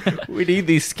 We need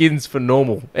these skins for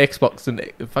normal Xbox and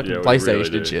fucking Yeah, we PlayStation really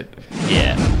do. and shit.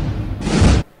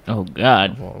 Yeah. Oh,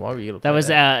 God. Why were you? That was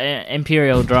our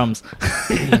Imperial drums.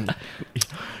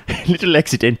 Little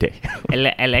accidente.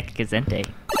 Electricente.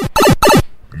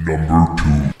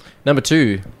 Number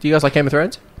 2. Do you guys like Game of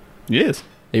Thrones? Yes.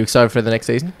 Are you excited for the next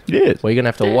season? Yes. Well, you're gonna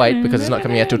have to wait because it's not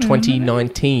coming out till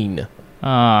 2019. It's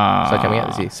not coming out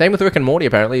this year. Same with Rick and Morty.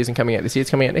 Apparently, isn't coming out this year. It's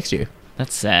coming out next year.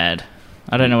 That's sad.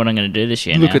 I don't know what I'm going to do this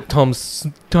year Look now. at Tom's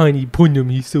tiny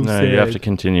punyum. He's so No, sad. you have to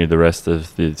continue the rest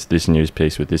of this news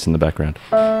piece with this in the background.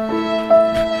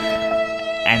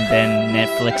 And then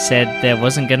Netflix said there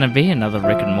wasn't going to be another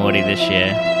Rick and Morty this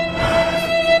year.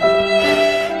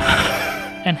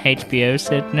 And HBO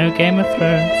said no Game of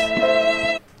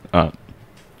Thrones.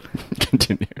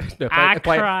 Continue. No, I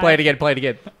play cry. it again. Play it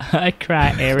again. I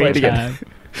cry Play every it again. time.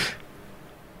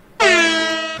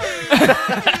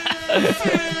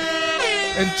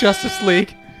 And Justice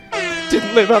League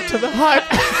didn't live up to the hype.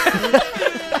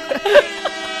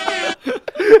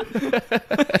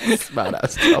 Smart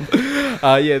ass Tom.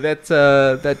 Yeah, that's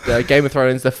that Game of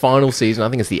Thrones, the final season. I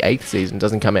think it's the 8th season.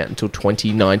 Doesn't come out until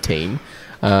 2019.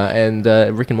 And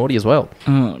Rick and Morty as well.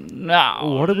 Oh,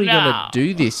 no. What are we no. gonna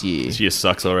do this year? This year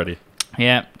sucks already.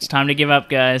 Yeah, it's time to give up,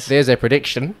 guys. There's a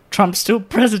prediction. Trump's still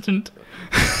president.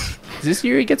 Is this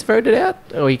year he gets voted out,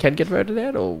 or he can get voted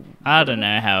out, or I don't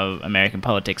know how American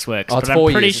politics works, Oh, it's but I'm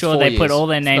 4 pretty years, it's sure 4 they put years. all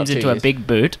their It's names not 2 into a years. big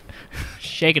boot,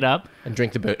 shake it up and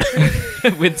drink the boot?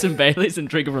 with some Baileys and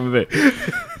drink it from a boot.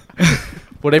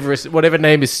 whatever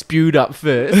name is spewed up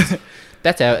first.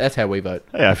 That's how we vote.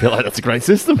 Hey, I feel like that's a great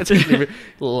system.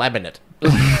 Laminate.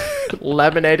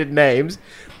 Laminated names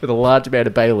with a large amount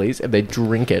of Baileys, and they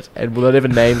drink it. And whatever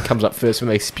name comes up first when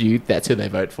they spew, that's who they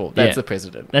vote for. That's the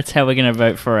president. That's how we're going to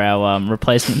vote for our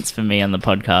replacements for me on the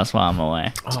podcast while I'm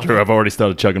away. It's true. I've already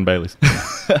started chugging Baileys.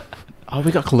 Oh,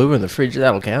 we got Kahlua in the fridge.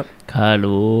 That'll count.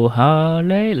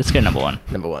 Kaluhale. Let's go number 1.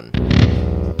 Number 1.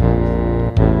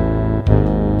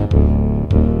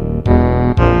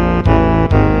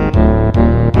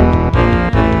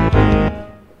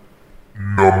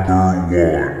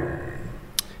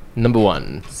 Number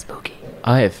 1. Spooky.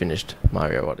 I have finished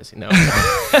Mario Odyssey. No.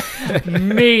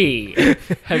 Me.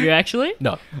 Have you actually?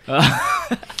 No.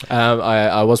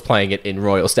 I was playing it in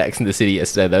Royal Stacks in the city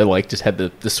yesterday, though. Like, just had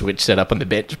the Switch set up on the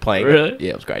bench playing Really? it. Yeah,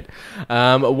 it was great.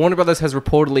 Warner Brothers has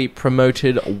reportedly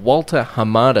promoted Walter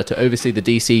Hamada to oversee the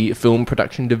DC film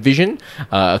production division.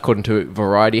 According to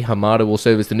Variety, Hamada will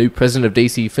serve as the new president of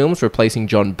DC Films, replacing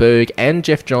John Berg and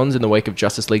Jeff Johns in the wake of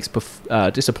Justice League's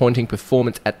disappointing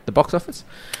performance at the box office.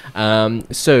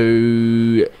 So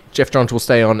Jeff Johns will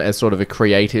stay on as sort of a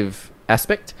creative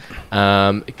aspect,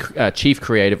 chief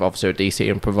creative officer at DC,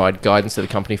 and provide guidance to the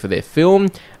company for their film.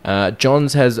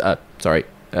 Johns has, I've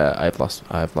lost.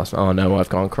 Oh no, I've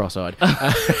gone cross-eyed.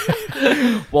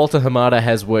 Walter Hamada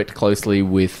has worked closely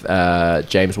with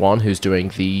James Wan, who's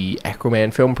doing the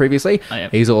Aquaman film previously. Oh, yeah.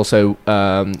 He's also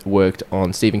worked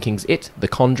on Stephen King's It, The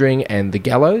Conjuring, and The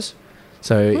Gallows.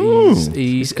 So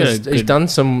he's done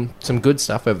some good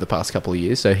stuff over the past couple of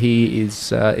years. So he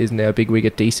is now a bigwig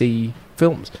at DC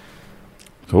Films.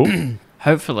 Cool.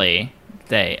 Hopefully,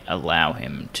 they allow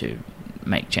him to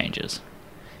make changes.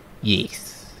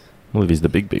 Yes, Well, if he's the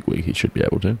big wig, he should be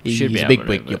able to. He should he's be a big able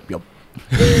wig. to, Yup.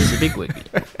 He's a big wig.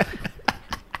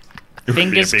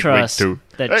 Fingers big wig crossed too.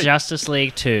 that Hey. Justice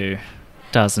League 2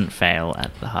 doesn't fail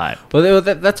at the hype. Well,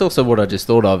 that's also what I just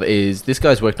thought of. Is this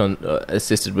guy's worked on,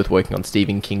 assisted with working on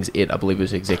Stephen King's It? I believe it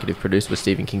was executive produced with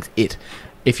Stephen King's It.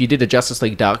 If you did a Justice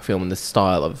League Dark film in the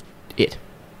style of It, it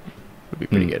would be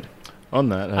pretty good. On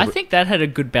that, I think that had a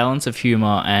good balance of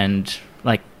humor and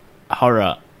like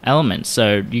horror elements.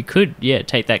 So you could,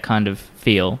 take that kind of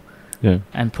feel yeah.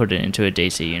 and put it into a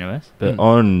DC universe. But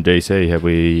on DC,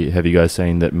 have you guys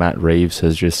seen that Matt Reeves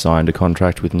has just signed a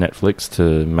contract with Netflix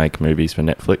to make movies for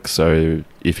Netflix? So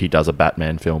if he does a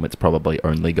Batman film, it's probably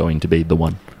only going to be the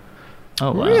one.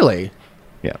 Oh wow! Really?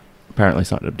 Yeah. Apparently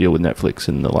signed a deal with Netflix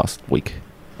in the last week.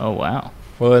 Oh wow!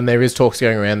 Well, and there is talks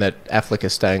going around that Affleck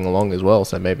is staying along as well.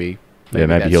 So maybe Maybe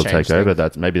that's he'll changed take over.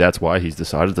 things. Maybe that's why he's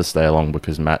decided to stay along,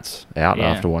 because Matt's out Yeah.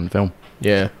 after one film.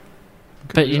 Yeah.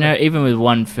 But even with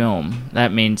one film,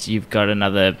 that means you've got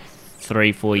another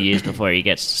 3-4 years before he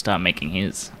gets to start making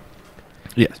his.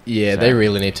 Yes. Yeah, So- they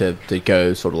really need to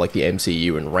go sort of like the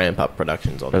MCU and ramp up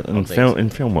productions on, But on in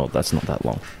things. film world, that's not that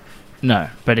long. No,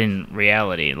 but in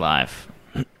reality life,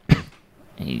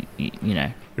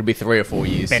 It'll be 3 or 4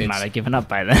 years Ben since might have given up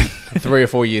by then. 3 or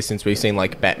 4 years since we've seen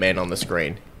like Batman on the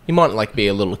screen. He might like be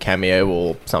a little cameo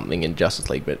or something in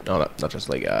Justice League, but not Justice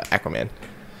League, Aquaman.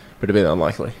 But a bit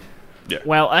unlikely.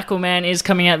 Well, Aquaman is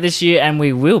coming out this year, and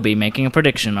we will be making a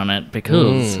prediction on it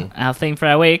because our theme for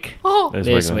our week,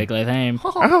 this weekly theme,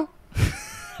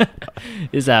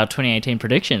 is our 2018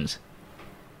 predictions.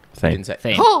 Didn't say.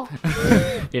 Theme.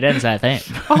 You didn't say theme.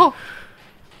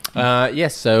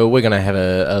 Yes, so we're going to have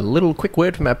a little quick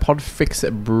word from our Podfix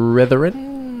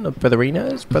brotherinos.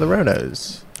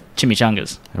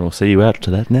 Chimichangas. And we'll see you out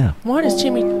to that now. Why does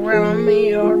Jimmy... Around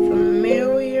me are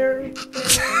familiar.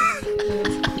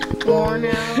 Worn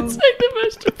out. It's like the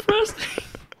most depressing.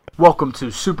 Welcome to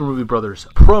Super Movie Brothers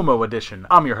Promo Edition.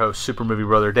 I'm your host, Super Movie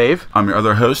Brother Dave. I'm your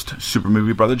other host, Super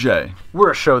Movie Brother Jay. We're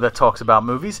a show that talks about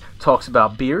movies, talks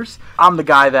about beers. I'm the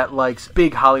guy that likes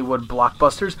big Hollywood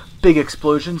blockbusters, big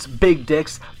explosions, big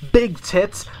dicks, big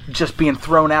tits, just being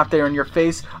thrown out there in your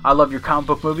face. I love your comic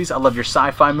book movies. I love your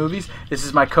sci-fi movies. This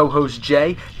is my co-host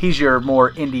Jay. He's your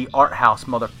more indie art house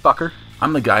motherfucker.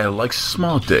 I'm the guy who likes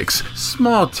small dicks,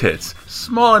 small tits,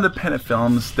 small independent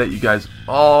films that you guys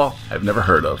all have never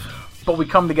heard of. But we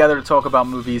come together to talk about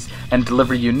movies and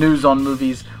deliver you news on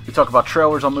movies. We talk about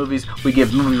trailers on movies. We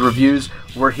give movie reviews.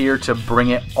 We're here to bring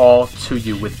it all to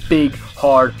you with big,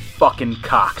 hard fucking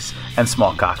cocks. And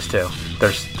small cocks, too.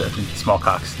 Small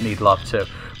cocks need love, too.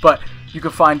 But you can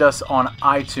find us on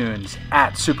iTunes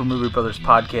at Super Movie Brothers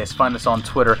Podcast. Find us on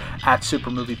Twitter at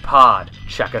Super Movie Pod.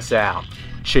 Check us out.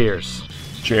 Cheers.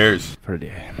 Cheers. For a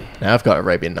day. Now I've got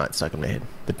Arabian Nights stuck in my head.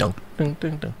 The dunk, dunk,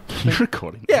 dunk, dunk. You're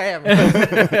recording. Yeah,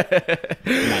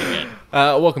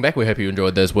 welcome back. We hope you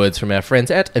enjoyed those words from our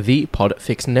friends at the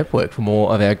Podfix Network. For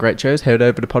more of our great shows, head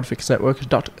over to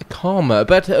podfixnetwork.com.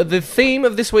 But the theme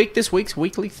of this week's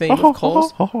weekly theme, of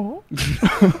course. Oh,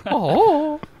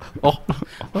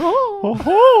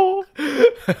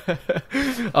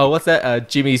 what's that?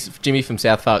 Jimmy from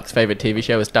South Park's favourite TV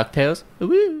show is DuckTales.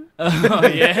 Woo. Oh,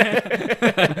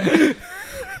 yeah.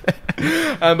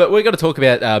 But we're going to talk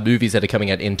about movies that are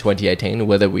coming out in 2018,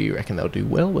 whether we reckon they'll do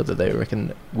well, whether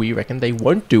we reckon they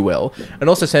won't do well, and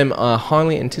also some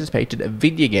highly anticipated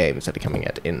video games that are coming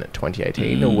out in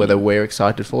 2018, or whether we're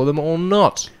excited for them or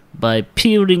not. By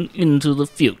peering into the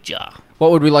future.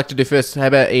 What would we like to do first? How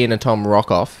about Ian and Tom rock,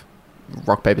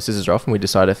 paper, scissors off, and we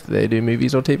decide if they do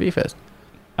movies or TV first?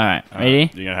 All right,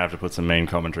 ready? You're going to have to put some main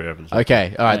commentary over this.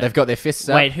 Okay, all right, they've got their fists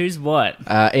up. Wait, who's what?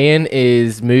 Ian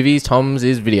is movies, Tom's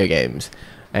is video games.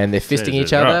 And they're fisting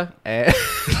each other. And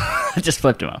I just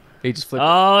flipped him up. He just flipped.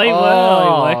 Oh, he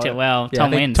worked it well. Yeah,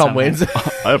 Tom wins. Tom wins.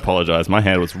 I apologise. My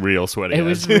hand was real sweaty. It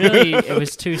was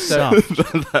too soft.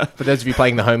 For those of you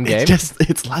playing the home game,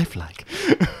 it's lifelike.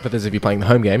 For those of you playing the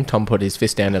home game, Tom put his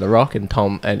fist down in a rock, and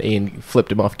Tom and Ian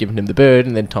flipped him off, giving him the bird,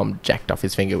 and then Tom jacked off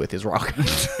his finger with his rock.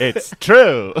 It's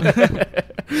true.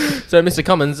 So, Mr.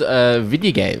 Commons,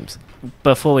 video games.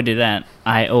 Before we do that,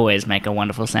 I always make a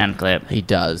wonderful sound clip. He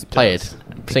does. Play it.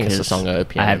 Sing us a song, piano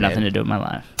I have man. nothing to do with my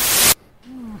life.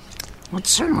 Well, it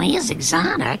certainly is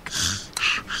exotic.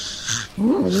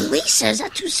 Ooh, Lisa, is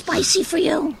that too spicy for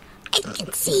you? I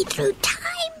can see through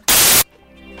time.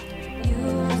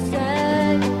 You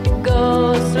said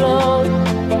go slow,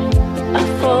 I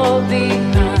fall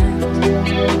behind.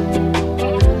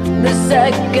 The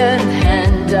second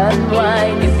hand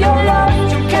unwind. If you're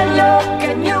lost, you can look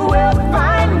and you will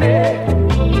find me.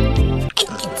 I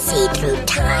can see through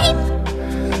time.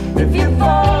 If you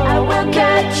fall, I will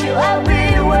catch you, I'll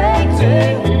be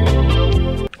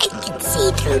waiting. I can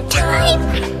see through time.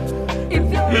 If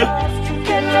you're lost, you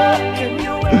can look and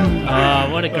you will. Oh,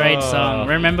 what a great song.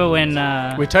 Remember when...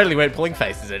 We totally went pulling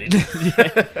faces at it.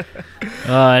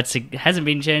 Oh, it hasn't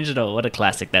been changed at all. What a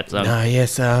classic that song.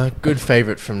 Yes, good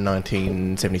favourite from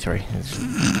 1973.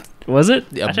 Was it?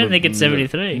 I don't think it's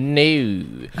 73.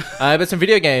 No. But some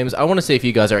video games, I want to see if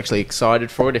you guys are actually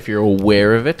excited for it, if you're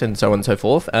aware of it, and so on and so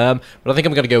forth. But I think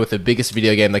I'm going to go with the biggest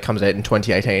video game that comes out in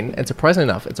 2018. And surprisingly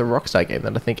enough, it's a Rockstar game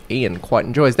that I think Ian quite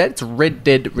enjoys. That's Red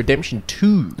Dead Redemption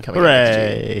 2 coming out next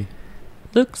year.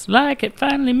 Looks like it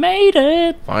finally made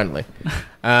it. Finally.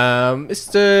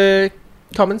 Mr.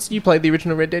 Commons, you played the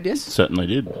original Red Dead, yes? Certainly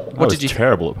did. What did you...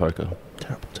 Terrible at poker.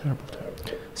 Terrible.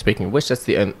 Speaking of which, that's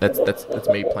me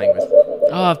playing with...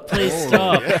 Oh, please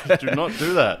stop. Yeah, do not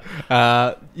do that.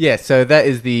 So that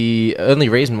is the only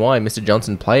reason why Mr.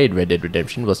 Johnson played Red Dead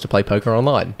Redemption was to play poker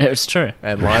online. It was true.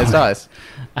 And lies dice.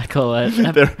 I call it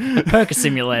a poker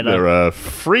simulator. They're a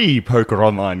free poker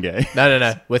online game.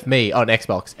 No. With me on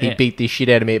Xbox. He beat the shit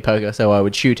out of me at poker, so I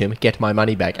would shoot him, get my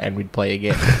money back, and we'd play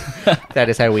again. That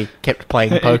is how we kept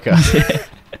playing poker.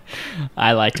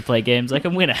 I like to play games like a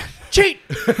winner. Cheat!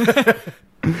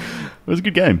 It was a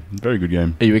good game. Very good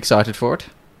game. Are you excited for it?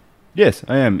 Yes,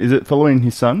 I am. Is it following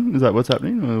his son? Is that what's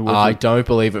happening? Or I don't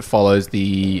believe it follows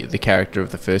the character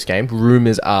of the first game.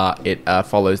 Rumours are it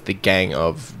follows the gang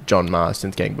of John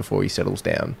Marston's gang before he settles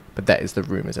down. But that is the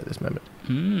rumours at this moment.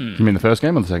 You mean the first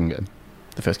game or the second game?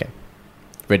 The first game.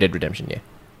 Red Dead Redemption, yeah.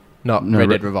 Not Red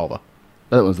Dead Revolver.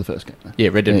 That was the first game. Yeah,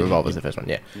 Red Dead Revolver is the first one,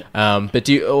 yeah. But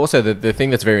also, the thing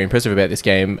that's very impressive about this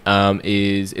game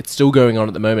is it's still going on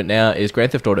at the moment now, is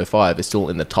Grand Theft Auto 5 is still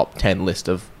in the top 10 list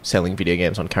of selling video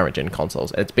games on current-gen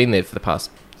consoles. And it's been there for the past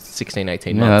 16,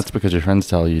 18 months. Yeah, that's because your friends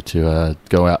tell you to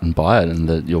go out and buy it and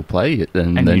that you'll play it,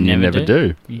 and then you never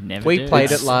do. You never We do.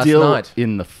 played it last Still night.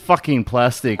 in the fucking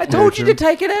plastic. I told you to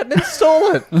take it out and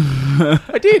install it.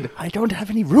 I did. I don't have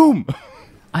any room.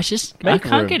 I Make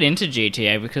can't room. get into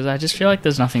GTA because I just feel like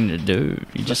there's nothing to do.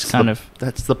 You just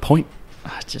That's the point.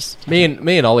 Me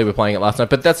and Ollie were playing it last night,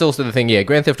 but that's also the thing. Yeah,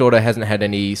 Grand Theft Auto hasn't had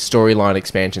any storyline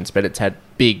expansions, but it's had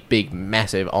big,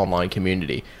 massive online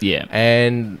community. Yeah,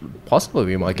 and possibly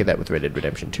we might get that with Red Dead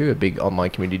Redemption 2, a big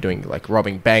online community doing like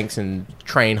robbing banks and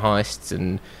train heists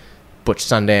and Butch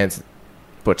Sundance, and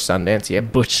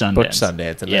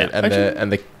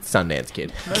the Sundance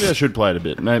Kid. Maybe I should play it a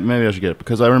bit. Maybe I should get it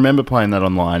because I remember playing that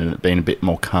online and it being a bit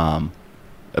more calm,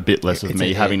 a bit less of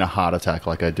me having a heart attack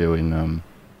like I do in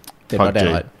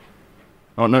PUBG.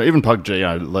 Oh no, even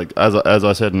PUBG. Like as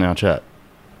I said in our chat,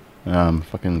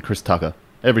 fucking Chris Tucker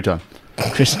every time.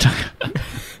 Chris Tucker.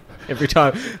 every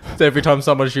time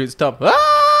someone shoots Tom.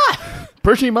 Ah!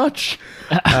 Pretty much.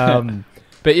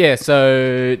 But yeah,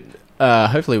 so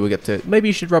hopefully we'll get to... Maybe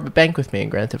you should rob a bank with me in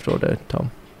Grand Theft Auto,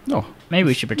 Tom. No. Maybe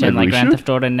we should pretend like Grand Theft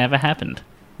Auto never happened.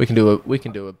 We can do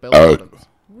a bell bottoms.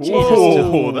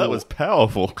 Whoa, that was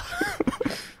powerful.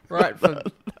 Right from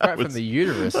the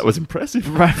uterus. That was impressive.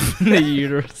 Right from the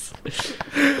uterus.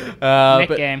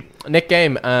 Neck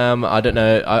game. I don't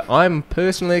know. I'm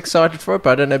personally excited for it,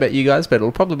 but I don't know about you guys. But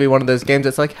it'll probably be one of those games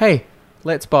that's like, hey,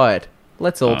 let's buy it.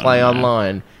 Let's all play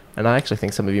online. And I actually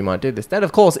think some of you might do this. That,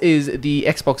 of course, is the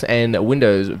Xbox and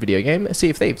Windows video game,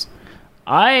 Sea of Thieves.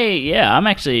 I'm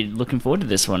actually looking forward to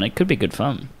this one. It could be good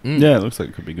fun. Yeah, it looks like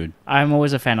it could be good. I'm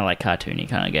always a fan of like cartoony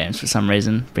kind of games for some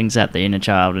reason. Brings out the inner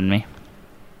child in me.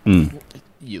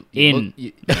 You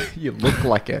look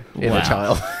like a inner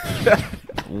child.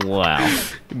 Wow.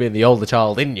 You mean the older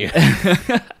child in you.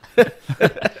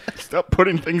 Stop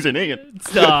putting things in Ian.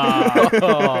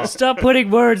 Stop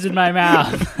putting words in my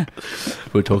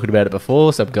mouth. We were talking about it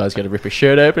before. Some guy's going to rip his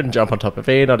shirt open and jump on top of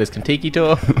Ian on his Kentucky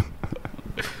tour.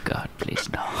 God, please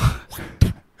no.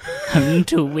 I'm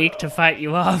too weak to fight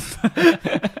you off.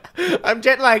 I'm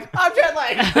jet lagged.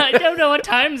 I don't know what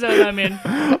time zone I'm in.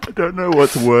 I don't know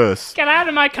what's worse. Get out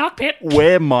of my cockpit.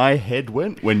 Where my head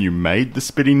went when you made the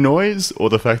spitting noise, or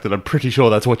the fact that I'm pretty sure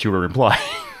that's what you were implying.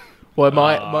 Well,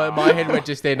 my head went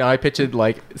just then. I pictured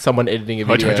like someone editing a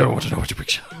video. I don't want to know what you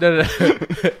picture. No.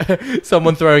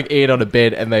 Someone throwing Ian on a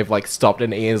bed and they've like stopped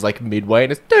and Ian's like midway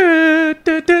and it's...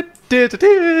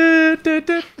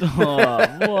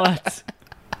 What?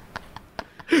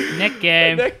 Neck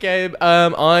game.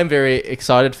 I'm very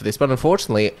excited for this, but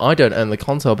unfortunately, I don't own the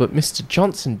console, but Mr.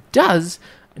 Johnson does,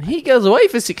 and he goes away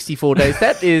for 64 days.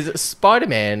 That is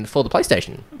Spider-Man for the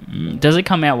PlayStation. Does it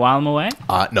come out while I'm away?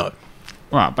 No.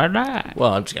 Right, but that.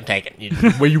 Well, I'm just going to take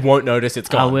it. Where you won't notice it's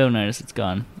gone. I will notice it's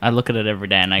gone. I look at it every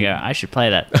day and I go, I should play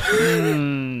that.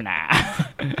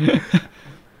 Nah.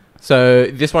 So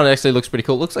this one actually looks pretty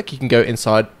cool. It looks like you can go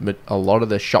inside a lot of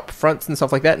the shop fronts and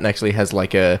stuff like that, and actually has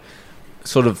like a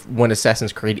sort of when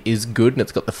Assassin's Creed is good and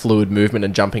it's got the fluid movement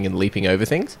and jumping and leaping over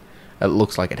things. It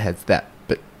looks like it has that,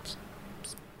 but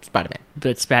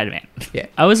Spider-Man. Yeah.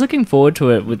 I was looking forward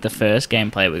to it with the first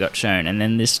gameplay we got shown, and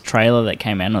then this trailer that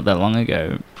came out not that long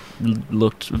ago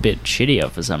looked a bit shittier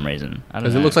for some reason. I don't know.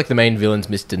 Because it looks like the main villain's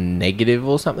Mr. Negative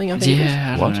or something, I think.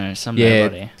 Yeah, I don't know. Some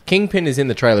nobody. Kingpin is in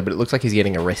the trailer, but it looks like he's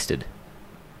getting arrested.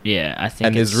 Yeah, I think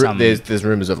and there's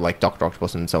rumours of like Dr.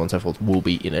 Octopus and so on and so forth will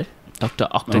be in it. Dr.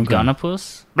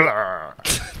 Octagonopus?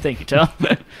 Thank you, Tom.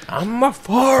 I'm a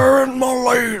fire in my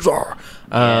laser.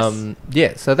 Yes.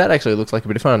 Yeah, so that actually looks like a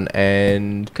bit of fun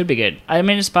and could be good. I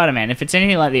mean, it's Spider-Man. If it's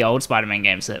anything like the old Spider-Man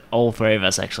games that all three of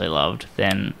us actually loved,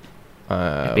 then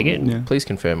it'd be good. Yeah. Please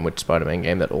confirm which Spider-Man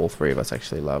game that all three of us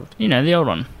actually loved. You know, the old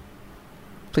one.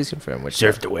 Please confirm which.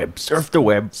 Surf the web.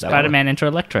 Spider-Man Enter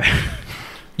Electro.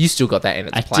 You still got that in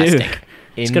its plastic. Do.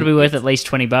 It's got to be worth at least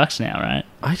 $20 now, right?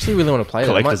 I actually really want to play that.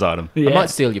 Collector's item. I might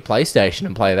steal your PlayStation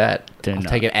and play that. I'll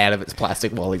take it out of its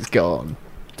plastic while he's gone.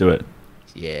 Do it.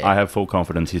 Yeah. I have full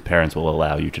confidence his parents will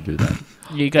allow you to do that.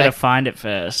 You got to find it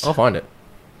first. I'll find it.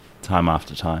 Time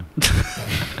after time.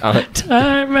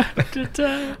 Time after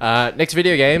time. Next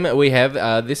video game we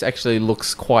have. This actually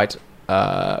looks quite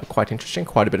interesting,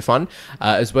 quite a bit of fun,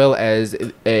 as well as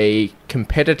a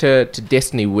competitor to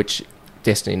Destiny, which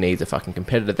Destiny needs a fucking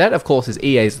competitor. That, of course, is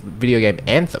EA's video game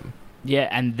Anthem. Yeah,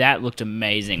 and that looked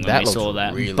amazing when we saw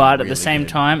that. Really, but at really the same good.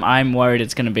 time, I'm worried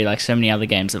it's going to be like so many other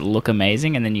games that look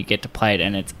amazing, and then you get to play it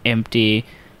and it's empty.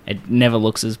 It never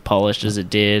looks as polished as it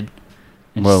did.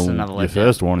 It's well, just another your letdown.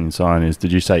 first warning sign is,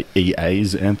 did you say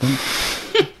EA's Anthem?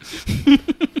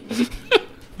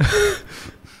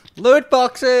 Loot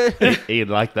boxes! He'd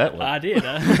like that one. I did.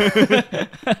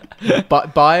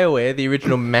 But BioWare, the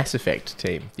original Mass Effect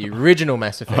team. The original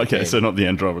Mass Effect Okay, team. so not the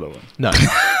Andromeda one. No.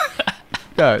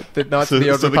 No, the Knights of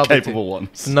the Old the Republic capable team.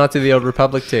 ones. The Knights of the Old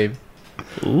Republic team.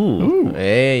 Ooh.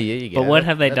 Yeah, you go. But what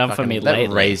have they done for fucking- me that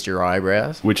lately? raised your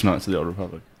eyebrows. Which Knights of the Old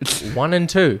Republic? 1 and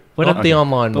 2. What Not have- the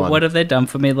online But one. what have they done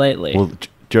for me lately? Well,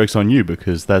 joke's on you,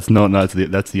 because that's not Knights of the...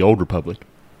 That's the Old Republic.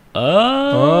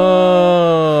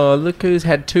 Oh, look who's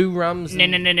had 2 rums.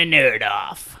 Nerd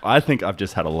off. I think I've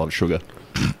just had a lot of sugar.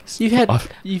 You've had a.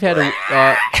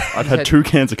 I've had 2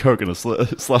 cans of Coke and a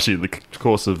slushy in the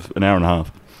course of an hour and a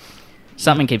half.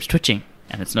 Something keeps twitching,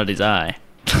 and it's not his eye.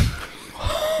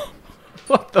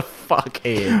 What the fuck,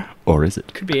 Ian? Or is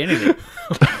it? Could be anything.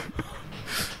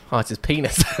 Oh, it's his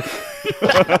penis.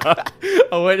 I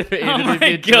waited for him to be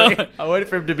mid-drink. I waited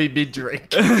for him to be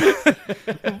mid-drink.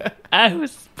 I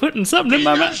was putting something in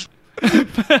my mouth.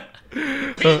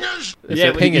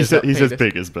 Yeah, he says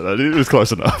pingers, but it was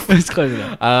close enough. It's close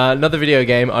enough. Another video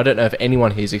game. I don't know if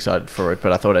anyone here's excited for it,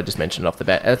 but I thought I'd just mention it off the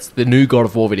bat. That's the new God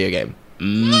of War video game.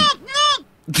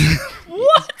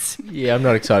 What? Yeah, I'm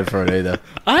not excited for it either.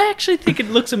 I actually think it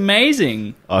looks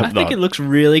amazing. I think not. it looks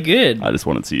really good. I just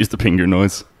wanted to use the pinger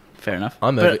noise. Fair enough.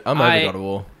 I'm over God of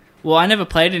War. Well, I never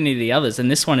played any of the others,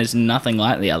 and this one is nothing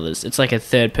like the others. It's like a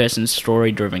third-person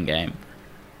story-driven game,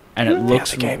 and it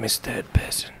looks. The game is third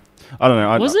person. I don't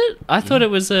know. Was it? I thought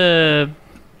it was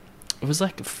It was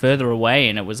like further away,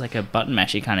 and it was like a button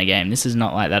mashy kind of game. This is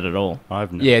not like that at all.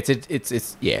 Yeah,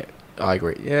 it's yeah. I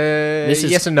agree. Yeah, This is,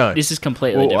 yes and no. This is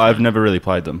completely Well, different. I've never really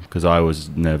played them because I was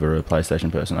never a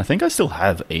PlayStation person. I think I still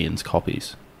have Ian's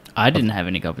copies. I didn't have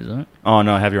any copies of it. Oh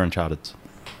no, I have your Uncharted.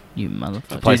 You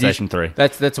motherfucker. PlayStation 3.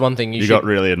 That's one thing You got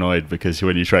really annoyed because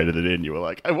when you traded it in, you were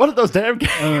like, I wanted those damn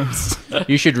games.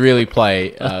 You should really play.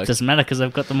 It doesn't matter because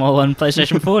I've got them all on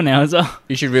PlayStation 4 now as well.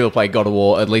 You should really play God of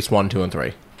War at least 1, 2, and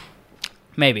 3.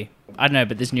 Maybe. I don't know,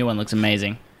 but this new one looks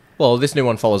amazing. Well, this new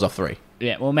one follows off 3.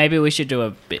 Yeah, well, maybe we should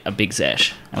do a big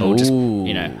sesh. And we'll just,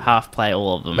 half play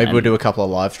all of them. Maybe we'll do a couple of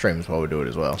live streams while we do it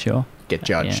as well. Sure. Get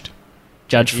judged. Yeah.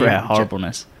 Judged for our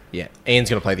horribleness. Yeah. Ian's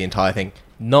going to play the entire thing.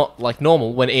 Not like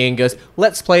normal when Ian goes,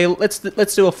 let's do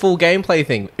a full gameplay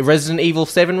thing. Resident Evil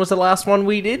 7 was the last one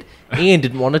we did. Ian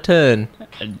didn't want to turn.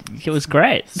 It was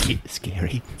great.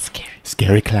 Scary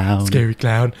clown.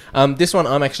 This one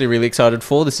I'm actually really excited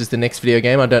for. This is the next video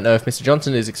game. I don't know if Mr.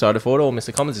 Johnson is excited for it or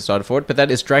Mr. Commons is excited for it, but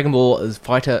that is Dragon Ball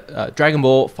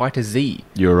Fighter Z.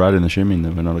 You were right in assuming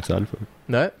that we're not excited for it.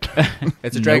 No,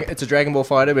 it's a Dragon Ball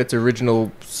fighter, but it's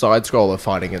original side scroller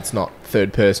fighting. It's not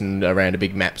third person around a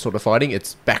big map sort of fighting.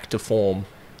 It's back to form,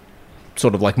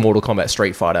 sort of like Mortal Kombat,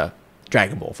 Street Fighter,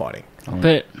 Dragon Ball fighting.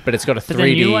 But it's got a 3D. But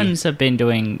the new ones have been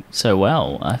doing so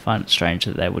well. I find it strange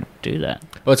that they would do that.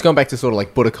 Well, it's gone back to sort of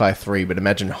like Budokai 3, but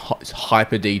imagine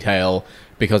hyper detail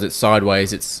because it's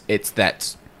sideways. It's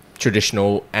that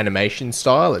traditional animation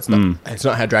style. It's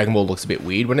not how Dragon Ball looks a bit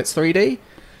weird when it's 3D.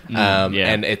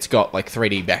 And it's got like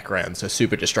 3D backgrounds, so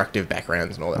super destructive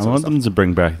backgrounds and all that I sort of want stuff. them to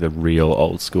bring back the real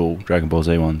old school Dragon Ball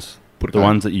Z ones. Budokai? The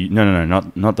ones that you... No,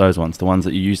 not those ones. The ones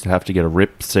that you used to have to get a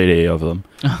ripped CD of them.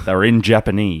 They were in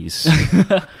Japanese.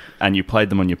 And you played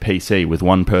them on your PC with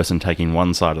one person taking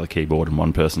one side of the keyboard and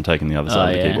one person taking the other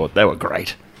side of the keyboard. They were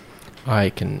great.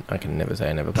 I can never say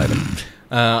I never played them.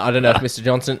 I don't know if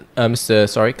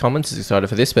Mr. Commons is excited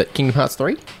for this, but Kingdom Hearts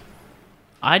 3?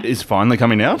 Is finally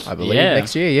coming out? I believe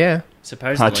next year, yeah.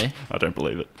 Supposedly. I don't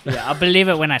believe it. Yeah, I believe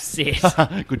it when I see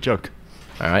it. Good joke.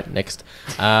 All right, next.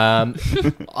 I'm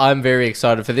very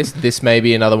excited for this. This may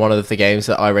be another one of the games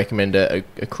that I recommend a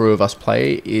crew of us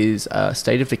play is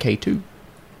State of Decay 2.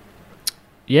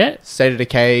 Yeah. State of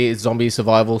Decay is zombie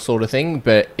survival sort of thing,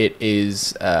 but it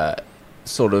is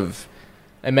sort of...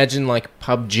 Imagine like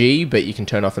PUBG, but you can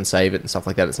turn off and save it and stuff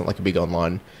like that. It's not like a big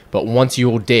online. But once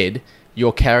you're dead...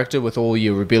 Your character with all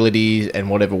your abilities and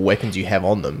whatever weapons you have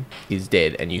on them is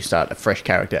dead, and you start a fresh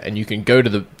character, and you can go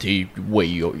to where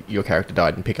your character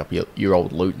died and pick up your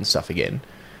old loot and stuff again,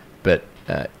 but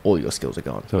all your skills are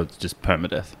gone. So it's just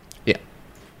permadeath. Yeah,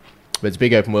 but it's a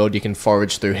big open world. You can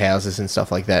forage through houses and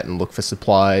stuff like that and look for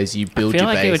supplies. You build your base. I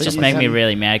feel like it would just make me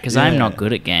really mad because I'm not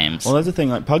good at games. Well, that's the thing.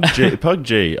 Like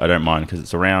PUBG, I don't mind because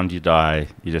it's around. You die,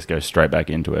 you just go straight back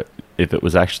into it. If it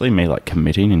was actually me like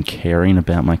committing and caring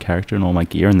about my character and all my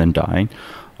gear and then dying,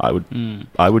 I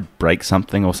would break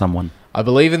something or someone. I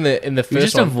believe in the first You'd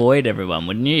just one. Avoid everyone,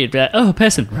 wouldn't you? You'd be like, oh,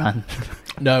 person, run.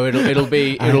 No, it'll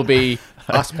be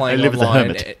us playing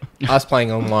online. Us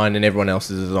playing online and everyone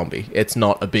else is a zombie. It's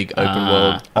not a big open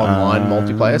world online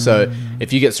multiplayer. So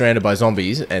if you get surrounded by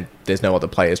zombies and there's no other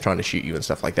players trying to shoot you and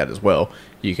stuff like that as well,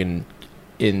 you can.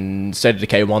 In State of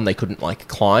Decay 1, they couldn't like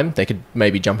climb. They could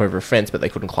maybe jump over a fence, but they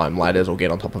couldn't climb ladders or get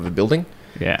on top of a building.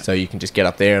 Yeah. So you can just get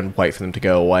up there and wait for them to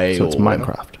go away. So it's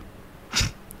Minecraft.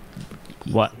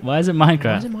 What? Why is it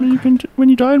Minecraft? When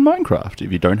you die in Minecraft,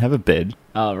 if you don't have a bed,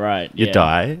 oh right, you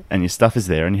die and your stuff is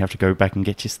there, and you have to go back and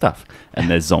get your stuff. And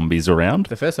there's zombies around.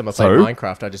 The first time I played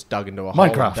Minecraft, I just dug into a hole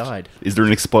and died. Is there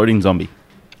an exploding zombie?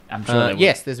 I'm sure.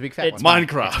 Yes, there's a big fat one.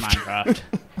 Minecraft.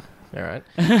 All right.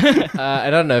 And I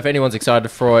don't know if anyone's excited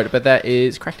for it, but that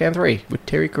is Crackdown 3 with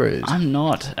Terry Crews. I'm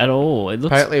not at all. It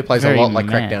looks apparently it plays a lot like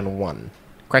mad. Crackdown 1.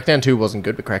 Crackdown 2 wasn't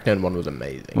good, but Crackdown 1 was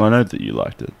amazing. Well, I know that you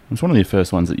liked it. It was one of your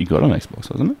first ones that you got on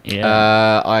Xbox, wasn't it?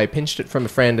 Yeah. I pinched it from a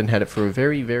friend and had it for a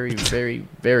very, very, very,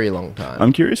 very long time.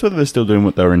 I'm curious whether they're still doing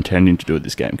what they were intending to do with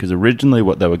this game, because originally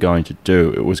what they were going to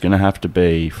do, it was going to have to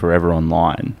be forever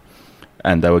online,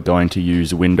 and they were going to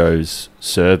use Windows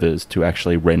servers to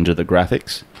actually render the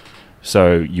graphics.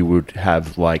 So you would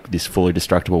have like this fully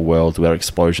destructible world where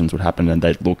explosions would happen and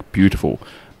they'd look beautiful,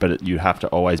 but you'd have to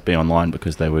always be online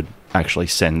because they would actually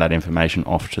send that information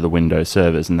off to the Windows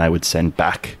servers and they would send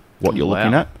back what you're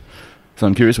looking at. So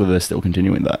I'm curious whether they're still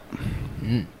continuing that.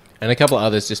 Mm. And a couple of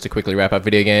others just to quickly wrap up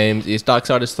video games. Is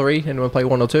Darksiders 3? Anyone play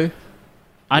 1 or 2?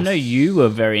 I know you were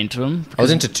very into them. I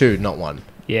was into 2, not 1.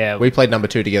 Yeah. We played number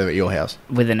 2 together at your house.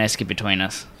 With an Esky between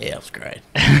us. Yeah, it was great.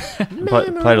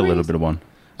 Played a little bit of 1.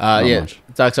 Yeah, much.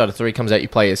 Darksiders 3 comes out. You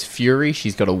play as Fury.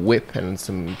 She's got a whip and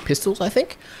some pistols, I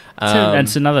think. And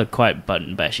it's another quite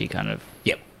button bashy kind of.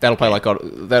 Yep, that'll play like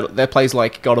that plays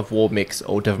like God of War mix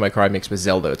or Devil May Cry mix with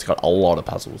Zelda. It's got a lot of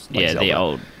puzzles. Like Yeah,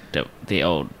 Zelda. the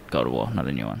old God of War, not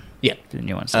the new one. Yeah, the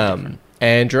new one's so different.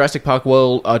 And Jurassic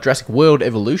World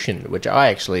Evolution, which I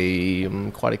actually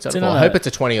am quite excited for. I hope it's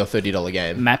a $20 or $30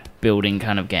 game. Map building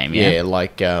kind of game, Yeah,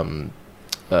 like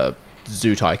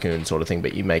Zoo Tycoon sort of thing,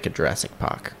 but you make a Jurassic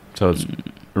Park. So it's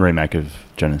a remake of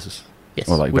Genesis. Yes,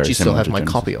 or like which very you still similar have to my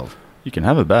Genesis. copy of. You can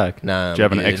have it back. No, do you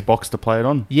have an good. Xbox to play it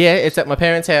on? Yeah, it's at my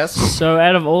parents' house. So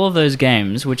out of all of those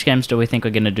games, which games do we think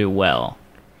are going to do well?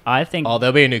 I think... Oh,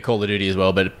 there'll be a new Call of Duty as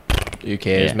well, but who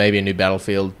cares? Yeah. Maybe a new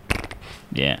Battlefield.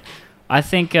 Yeah. I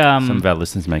think... Some of our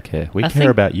listeners may care. We care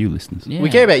about you, listeners. Yeah.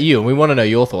 We care about you, and we want to know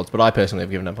your thoughts, but I personally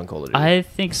have given up on Call of Duty. I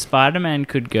think Spider-Man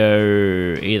could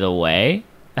go either way.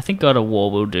 I think God of War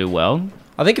will do well.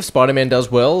 I think if Spider-Man does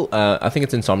well, I think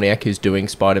it's Insomniac who's doing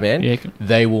Spider-Man. Yeah.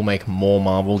 They will make more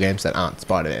Marvel games that aren't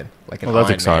Spider-Man. Like an Well,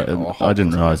 that's Iron exciting. Man or I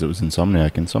didn't Hulk. realise it was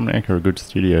Insomniac. Insomniac are a good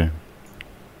studio.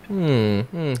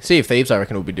 Sea of Thieves, I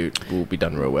reckon, will be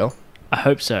done real well. I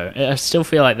hope so. I still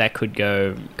feel like that could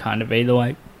go kind of either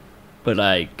way, but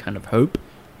I kind of hope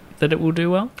that it will do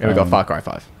well. And we've got Far Cry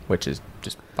 5, which is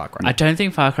just Far Cry. I don't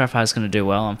think Far Cry 5 is going to do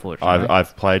well, unfortunately.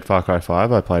 I've played Far Cry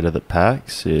 5. I played it at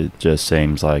PAX. It just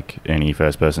seems like any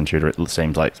first-person shooter. It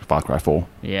seems like Far Cry 4.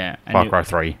 Yeah. Far Cry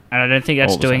 3. And I don't think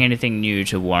that's All the doing same. anything new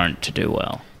to warrant to do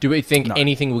well. Do we think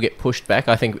anything will get pushed back?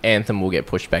 I think Anthem will get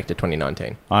pushed back to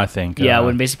 2019. I think... Yeah, I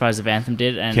wouldn't be surprised if Anthem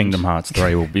did. And Kingdom Hearts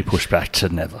 3 will be pushed back to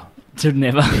never. To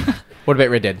never. What about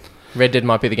Red Dead? Red Dead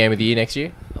might be the game of the year next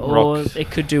year. Or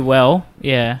it could do well.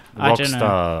 Yeah. I don't know.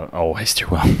 Rockstar always do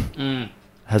well.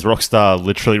 Has Rockstar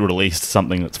literally released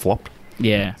something that's flopped?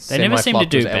 Yeah. They never seem to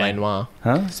do was bad. LA Noire.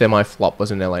 Huh? Semi-flop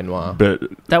was in LA Noire. But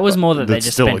That was more that they that's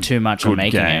just still spent a too much on good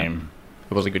making game.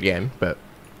 It was a good game, but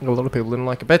a lot of people didn't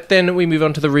like it. But then we move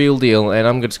on to the real deal, and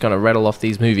I'm just going to rattle off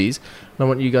these movies. And I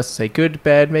want you guys to say good,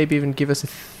 bad, maybe even give us a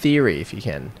theory if you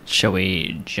can. Shall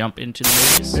we jump into the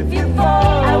movies? If you fall,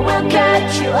 I will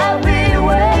catch you. I'll be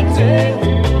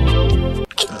waiting.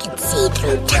 I can see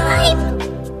through time.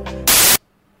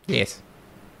 Yes.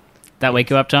 That wake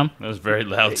you up, Tom? That was very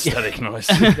loud static noise.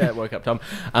 That woke up Tom.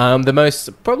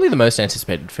 Probably the most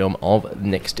anticipated film of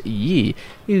next year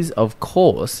is, of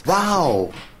course,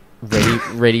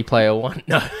 Ready Player One.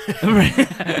 No,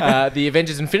 the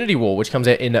Avengers: Infinity War, which comes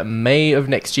out in May of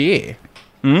next year.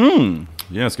 Yeah,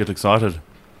 let's get excited.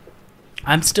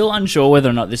 I'm still unsure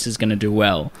whether or not this is going to do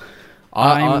well.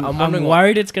 I'm wondering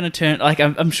worried it's going to turn... Like,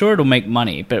 I'm sure it'll make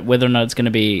money, but whether or not it's going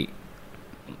to be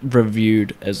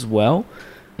reviewed as well...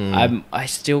 I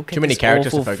still get Too many this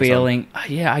characters to awful focus feeling.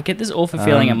 Yeah, I get this awful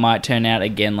feeling it might turn out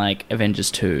again like Avengers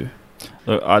 2.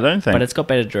 Look, I don't think... But it's got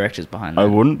better directors behind I it.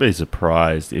 wouldn't be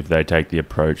surprised if they take the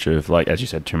approach of, like, as you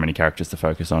said, too many characters to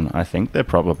focus on. I think they're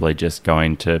probably just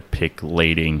going to pick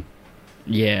leading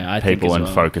Yeah, I think people as and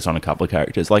well. focus on a couple of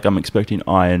characters. Like, I'm expecting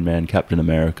Iron Man, Captain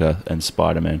America, and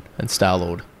Spider-Man. And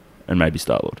Star-Lord. And maybe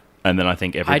Star-Lord. And then I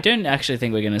think I don't actually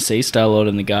think we're going to see Star-Lord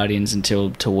and the Guardians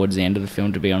until towards the end of the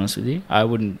film, to be honest with you.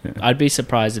 I'd be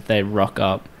surprised if they rock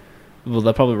up. Well,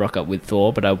 they'll probably rock up with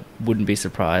Thor, but I wouldn't be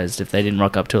surprised if they didn't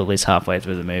rock up till at least halfway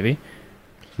through the movie.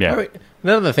 Yeah.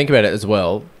 Now that I think about it as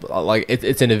well, like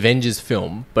it's an Avengers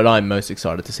film, but I'm most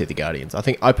excited to see the Guardians. I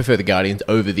think I prefer the Guardians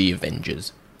over the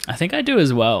Avengers. I think I do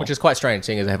as well. Which is quite strange,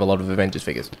 seeing as they have a lot of Avengers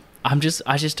figures. I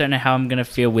just don't know how I'm going to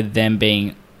feel with them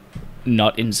being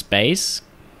not in space.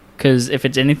 Because if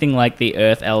it's anything like the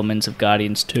Earth elements of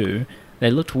Guardians 2,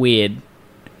 they looked weird.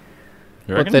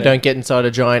 What, they don't get inside a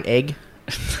giant egg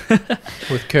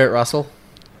with Kurt Russell?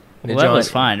 Well, that was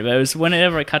fine, but it was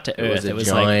whenever it cut to Earth, it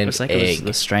was like it was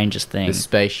the strangest thing. The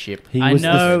spaceship. I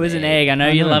know it was an egg. I know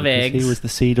you love eggs. He was the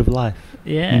seed of life.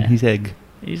 Yeah. In his egg.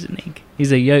 He's an egg.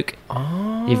 He's a yolk.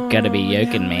 Oh, you've got to be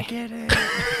yolking me.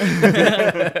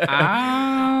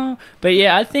 But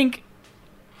yeah,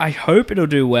 I hope it'll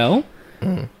do well.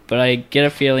 But I get a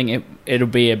feeling it'll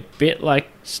be a bit like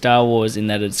Star Wars in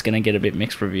that it's going to get a bit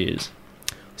mixed reviews.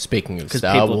 Speaking of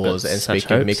Star Wars and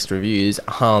speaking of mixed reviews,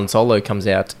 Han Solo comes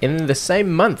out in the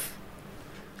same month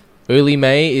Early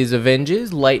May is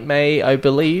Avengers. Late May, I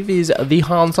believe, is the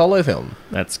Han Solo film.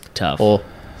 That's tough. Or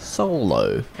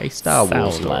Solo, a Star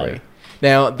Wars Solo. story.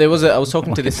 Now, I was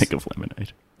talking to this... Think of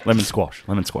lemonade. Lemon squash.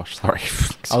 Sorry.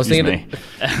 I was thinking...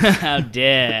 How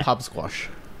dare. Pub squash.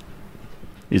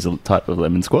 Is a type of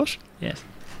lemon squash? Yes.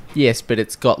 Yes, but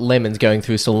it's got lemons going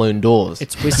through saloon doors.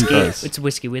 It's whiskey. It's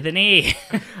whiskey with an E.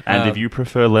 And if you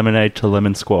prefer lemonade to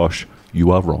lemon squash,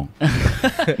 you are wrong.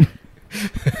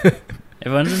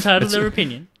 Everyone's entitled to their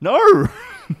opinion. No!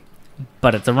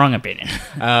 But it's the wrong opinion.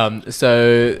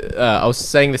 So I was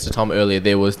saying this to Tom earlier.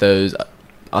 There was those...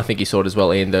 I think you saw it as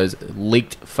well, Ian, those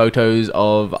leaked photos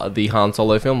of the Han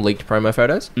Solo film, leaked promo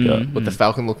photos, with the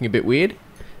Falcon looking a bit weird.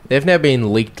 They've now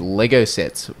been leaked Lego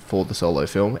sets for the Solo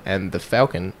film, and the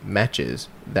Falcon matches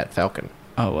that Falcon.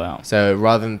 Oh, wow. So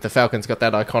rather than the Falcon's got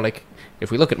that iconic...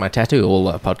 If we look at my tattoo,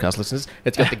 all podcast listeners,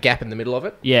 it's got the gap in the middle of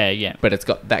it. Yeah. But it's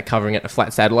got that covering it, a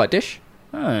flat satellite dish.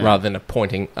 Oh. Rather than a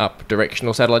pointing up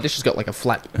directional satellite dish. It's got like a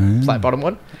flat bottom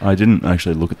one. I didn't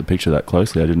actually look at the picture that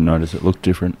closely. I didn't notice it looked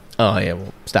different. Oh, yeah,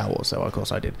 well, Star Wars, so of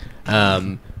course I did.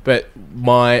 But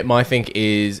my think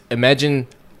is, imagine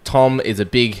Tom is a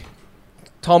big...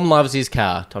 Tom loves his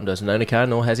car. Tom doesn't own a car,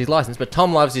 nor has his license, but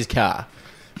Tom loves his car,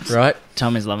 right?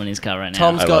 Tom is loving his car right now.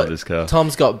 I love his car.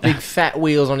 Tom's got big fat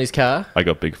wheels on his car. I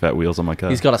got big fat wheels on my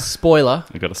car. He's got a spoiler.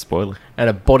 I got a spoiler. And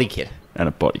a body kit. And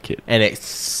a body kit. And it's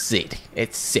sick.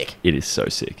 It's sick. It is so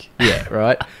sick. Yeah,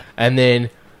 right? And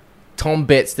then Tom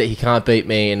bets that he can't beat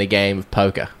me in a game of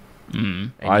poker.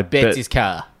 And he bets his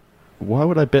car. Why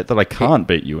would I bet that I can't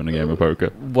beat you in a game of poker?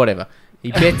 Whatever.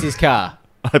 He bets his car.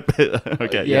 I bet.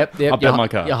 Okay, Yep. I bet my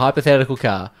car. Your hypothetical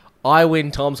car. I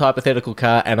win Tom's hypothetical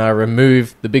car, and I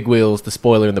remove the big wheels, the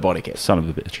spoiler, and the body kit. Son of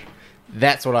a bitch.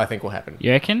 That's what I think will happen.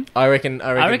 You reckon? I reckon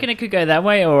it could go that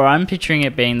way, or I'm picturing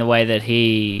it being the way that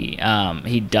he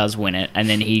does win it, and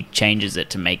then he changes it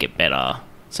to make it better.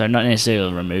 So not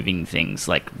necessarily removing things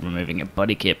like removing a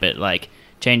body kit, but like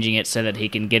changing it so that he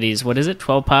can get his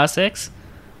 12 parsecs.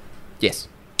 Yes.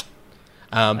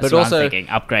 That's but what also, I'm thinking.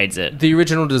 Upgrades it. The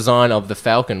original design of the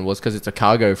Falcon was because it's a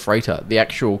cargo freighter. The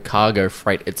actual cargo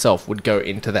freight itself would go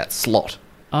into that slot,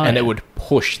 it would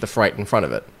push the freight in front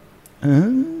of it.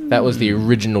 That was the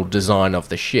original design of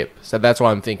the ship. So that's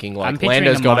why I'm thinking, like,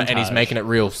 Lando's got it and he's making it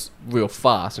real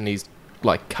fast, and he's,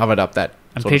 like, covered up that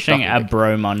I'm picturing a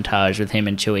bro montage with him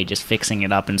and Chewie just fixing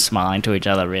it up and smiling to each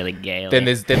other really gaily. Then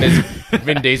there's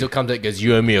Vin Diesel comes out and goes,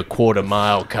 "You owe me a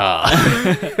quarter-mile car."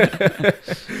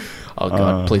 Oh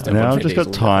god, please don't. Now I've just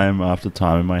got time after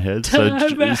time in my head. So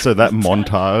that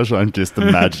montage, I'm just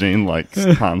imagining like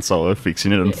Han Solo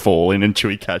fixing it and falling, and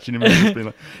Chewie catching him, and just being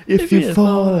like, "If you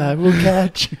fall, I will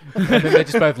catch you." And then they're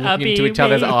just both looking into each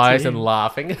other's eyes and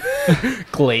laughing,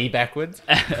 glee backwards.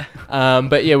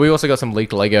 But yeah, we also got some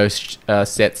leaked Lego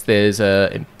sets. There's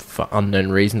for unknown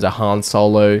reasons, a Han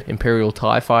Solo Imperial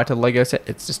TIE Fighter Lego set.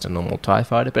 It's just a normal TIE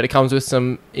Fighter, but it comes with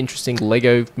some interesting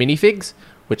Lego minifigs,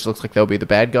 which looks like they'll be the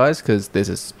bad guys, because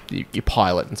there's your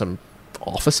pilot and some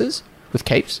officers with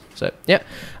capes. So, yeah.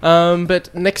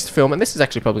 But next film, and this is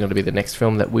actually probably going to be the next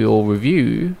film that we all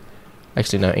review.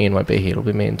 Actually, no, Ian won't be here. It'll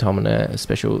be me and Tom and a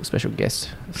special guest.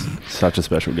 Such a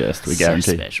special guest, we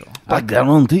guarantee. Special.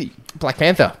 Black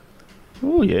Panther.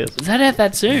 Oh, yes. Is that out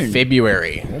that soon?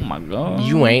 February. Oh, my God.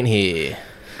 You ain't here.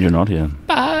 You're not here.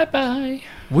 Bye-bye.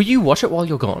 Will you watch it while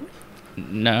you're gone?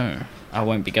 No. I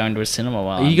won't be going to a cinema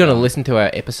while Are you going to listen to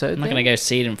our episode? I'm not going to go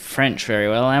see it in French very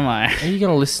well, am I? Are you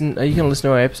going to listen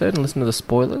to our episode and listen to the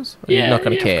spoilers? Or Yeah, you're not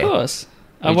going to care? Of course.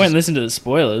 I won't listen to the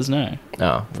spoilers, no.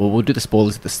 Oh, well, we'll do the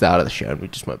spoilers at the start of the show, and we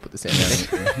just won't put this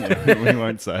in. We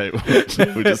won't say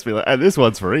it. We'll just be like, "And this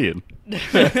one's for Ian."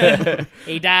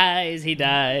 He dies.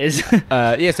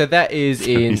 Yeah, so that is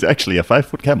in... He's actually a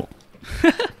 5-foot camel.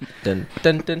 Dun,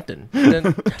 dun, dun, dun,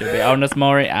 dun. To be honest,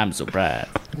 Maury, I'm surprised.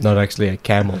 Not actually a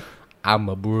camel. I'm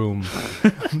a broom.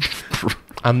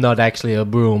 I'm not actually a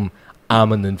broom.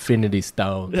 I'm an Infinity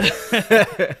Stone.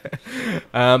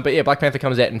 But yeah, Black Panther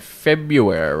comes out in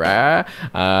February.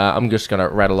 I'm just going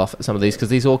to rattle off some of these because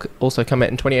these all also come out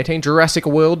in 2018. Jurassic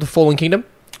World: The Fallen Kingdom.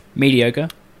 Mediocre.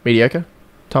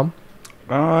 Tom?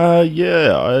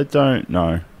 Yeah, I don't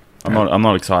know. I'm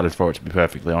not excited for it, to be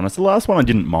perfectly honest. The last one I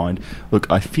didn't mind. Look,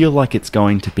 I feel like it's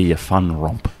going to be a fun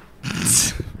romp.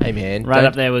 Hey man, right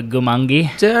up there with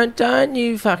Jumanji. Don't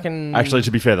you fucking... Actually, to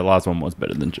be fair, the last one was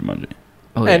better than Jumanji.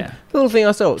 Oh, and yeah. the little thing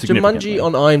I saw, Jumanji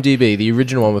on IMDb, the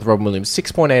original one with Robin Williams,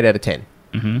 6.8 out of 10.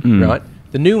 Mm-hmm. Right?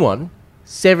 The new one,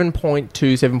 7.2,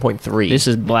 7.3. This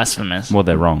is blasphemous. Well,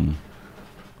 they're wrong.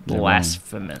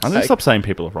 Blasphemous. I'm going to stop saying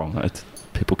people are wrong.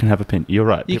 People can have opinions. You're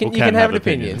right. You People can have an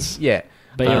opinion. Yeah.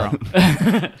 But you're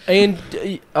wrong.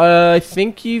 And I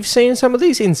think you've seen some of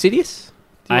these. Insidious?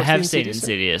 I have seen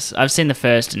Insidious. I've seen the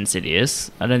first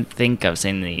Insidious. I don't think I've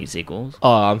seen the sequels.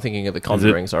 Oh, I'm thinking of The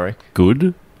Conjuring, sorry.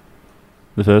 Good?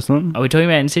 The first one? Are we talking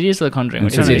about Insidious or The Conjuring?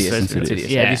 Insidious.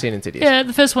 Yeah. Have you seen Insidious? Yeah,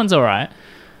 the first one's alright.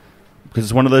 Because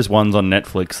it's one of those ones on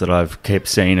Netflix that I've kept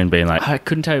seeing and being like... I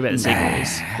couldn't tell you about the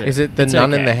sequels. Is it The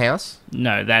Nun in the House?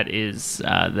 No, that is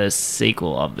the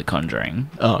sequel of The Conjuring.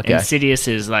 Oh, okay. Insidious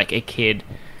is like a kid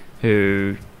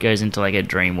who goes into like a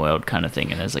dream world kind of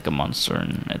thing, and there's like a monster,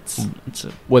 and it's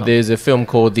a... Well, there's a film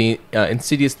called The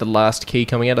Insidious: The Last Key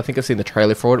coming out. I think I've seen the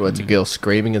trailer for it, where it's a girl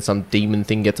screaming and some demon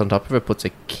thing gets on top of her, puts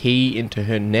a key into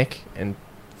her neck and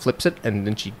flips it, and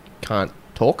then she can't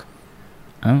talk.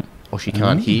 Oh. Or she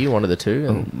can't hear, one of the two.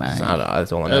 And I don't know,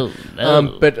 that's all I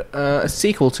know. But a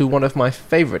sequel to one of my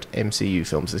favourite MCU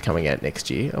films is coming out next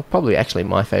year. Or probably actually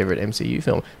my favourite MCU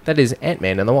film. That is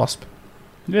Ant-Man and the Wasp.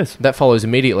 Yes. That follows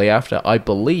immediately after, I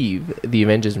believe, the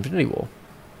Avengers Infinity War.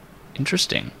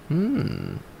 Interesting.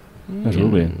 That will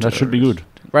be. That should be good.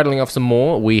 Rattling off some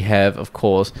more, we have, of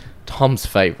course, Tom's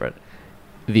favourite,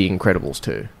 The Incredibles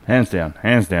 2. Hands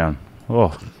down.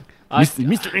 Oh,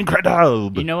 Mr.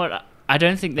 Incredible. You know what? I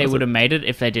don't think they would have made it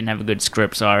if they didn't have a good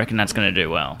script, so I reckon that's going to do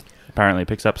well. Apparently it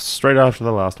picks up straight after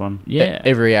the last one. Yeah.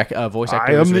 Every voice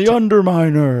actor I am the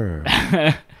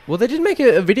Underminer. Well, they did make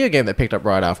a video game that picked up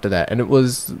right after that, and it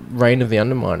was Reign of the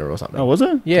Underminer or something. Oh, was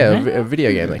it? Yeah, a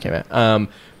video game that came out.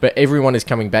 But everyone is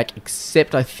coming back,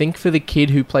 except I think for the kid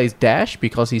who plays Dash,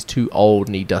 because he's too old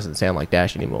and he doesn't sound like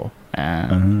Dash anymore.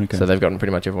 Okay. So they've gotten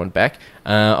pretty much everyone back.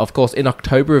 Of course, in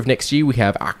October of next year, we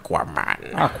have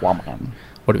Aquaman.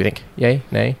 What do we think? Yay?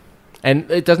 Nay? And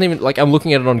it doesn't even... Like, I'm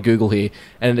looking at it on Google here,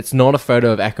 and it's not a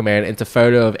photo of Aquaman, it's a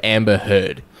photo of Amber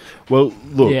Heard. Well,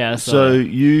 look, Yeah, so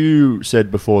you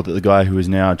said before that the guy who is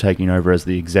now taking over as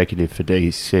the executive for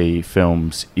DC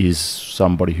Films is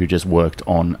somebody who just worked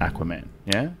on Aquaman,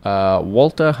 yeah?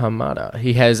 Walter Hamada.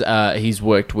 He's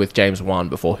worked with James Wan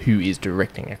before, who is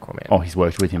directing Aquaman. Oh, he's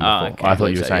worked with him before. okay. I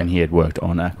thought you were saying he had worked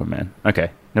on Aquaman.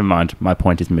 Okay, never mind. My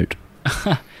point is moot.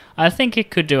 I think it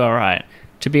could do alright.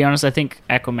 To be honest, I think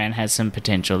Aquaman has some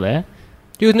potential there.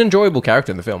 He was an enjoyable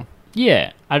character in the film.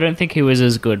 Yeah, I don't think he was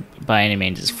as good by any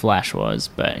means as Flash was,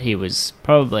 but he was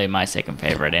probably my second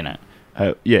favourite in it.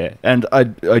 Yeah, and I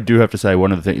do have to say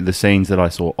one of the scenes that I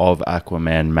saw of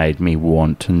Aquaman made me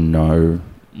want to know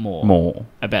more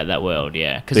about that world,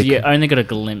 yeah, because you only got a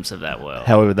glimpse of that world.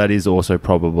 However, that is also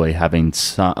probably having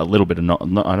a little bit of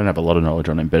I don't have a lot of knowledge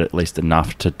on it, but at least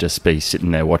enough to just be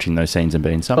sitting there watching those scenes and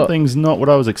being something's not what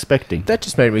I was expecting. That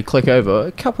just made me click over.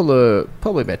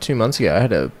 Probably about 2 months ago, I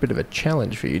had a bit of a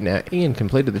challenge for you. Now, Ian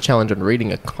completed the challenge on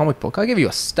reading a comic book. I gave you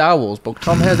a Star Wars book.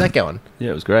 Tom, how's that going?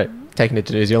 Yeah, it was great. Taking it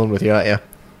to New Zealand with you, aren't you?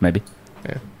 Maybe.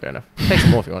 Yeah, fair enough. Take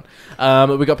some more if you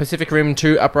want. We got Pacific Rim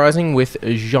 2 Uprising with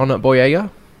John Boyega.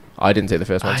 I didn't see the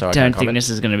first one, so I don't can't think comment.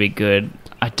 this is going to be good.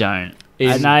 I don't.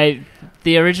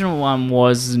 The original one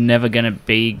was never going to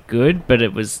be good, but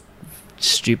it was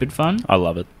stupid fun. I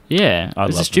love it. Yeah, I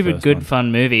it's love a stupid the first good one.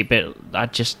 fun movie, but I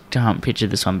just can't picture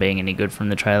this one being any good from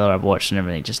the trailer I've watched and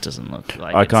everything. It just doesn't look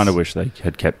like I kind of wish they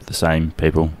had kept the same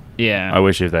people. Yeah. I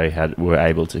wish if they were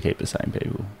able to keep the same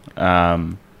people.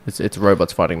 It's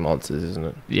robots fighting monsters, isn't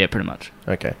it? Yeah, pretty much.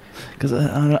 Okay. Because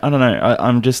I don't know.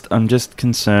 I'm just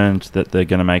concerned that they're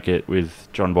going to make it with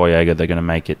John Boyega. They're going to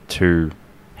make it too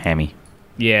hammy.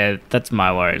 Yeah, that's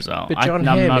my worry as well. But John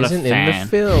I'm Hamm not isn't a fan. in the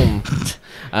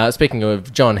film. Speaking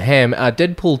of John Hamm,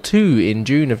 Deadpool 2 in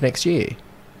June of next year.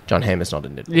 John Hamm is not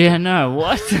in Deadpool. Yeah, no,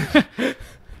 what?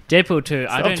 Deadpool 2.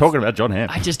 I'm talking about John Hamm.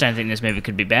 I just don't think this movie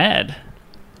could be bad.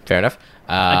 Fair enough.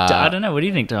 I don't know. What do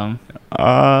you think, Tom?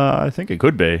 I think it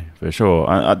could be for sure.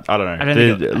 I don't know. I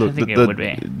don't think it would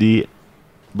be.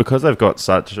 Because they've got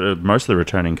such most of the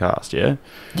returning cast, yeah.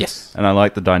 Yes. And I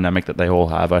like the dynamic that they all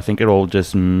have. I think it all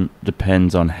just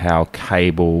depends on how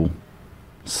Cable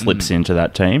slips into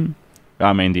that team.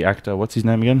 I mean, the actor, what's his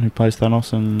name again? Who plays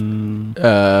Thanos and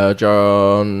Josh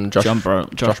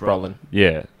Brolin.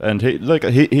 Yeah, and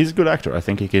he's a good actor. I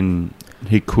think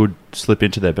he could slip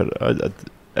into there, but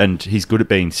and he's good at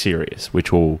being serious,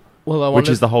 which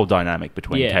is the whole dynamic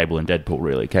between Cable and Deadpool.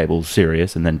 Really, Cable's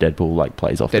serious, and then Deadpool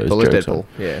plays off those jokes. Deadpool.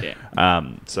 Yeah.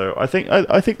 So I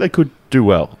think they could do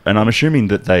well, and I'm assuming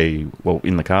that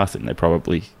in the casting they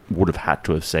probably would have had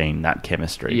to have seen that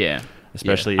chemistry. Yeah.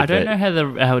 Especially. I don't know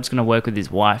how it's going to work with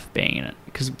his wife being in it,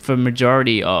 because for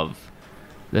majority of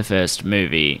the first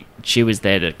movie, she was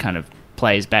there to kind of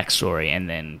play his backstory, and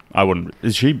then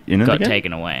Is she in it got again?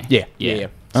 taken away. Yeah.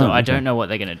 So Oh, I okay. don't know what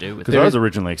they're going to do with Because it. I was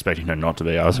originally expecting her not to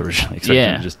be. I was originally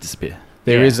expecting her to just disappear.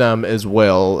 There is as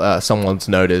well. Someone's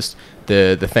noticed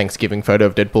the Thanksgiving photo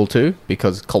of Deadpool 2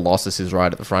 because Colossus is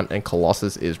right at the front and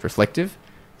Colossus is reflective.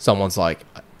 Someone's like,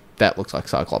 that looks like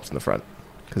Cyclops in the front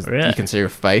because you can see her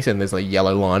face and there's a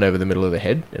yellow line over the middle of the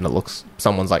head and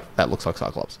someone's like, that looks like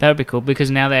Cyclops. That would be cool because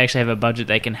now they actually have a budget.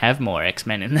 They can have more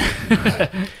X-Men in there.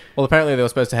 Well, apparently they were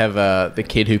supposed to have the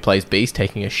kid who plays Beast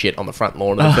taking a shit on the front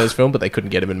lawn of the first film, but they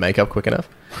couldn't get him in makeup quick enough.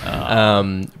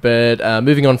 But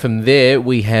moving on from there,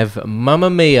 we have Mamma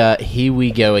Mia, Here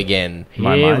We Go Again.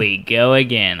 Here we go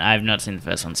again. I've not seen the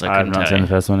first one, so I couldn't tell you. I've not seen the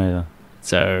first one either.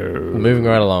 So moving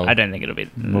right along. I don't think it'll be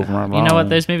moving right along. You know what?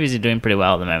 Those movies are doing pretty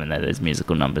well at the moment, though. Those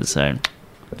musical numbers. So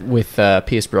with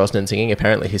Pierce Brosnan singing,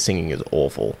 apparently his singing is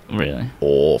awful. Really?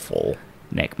 Awful.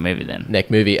 Neck movie then. Neck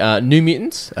movie. New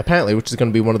Mutants, apparently, which is going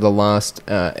to be one of the last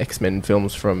X-Men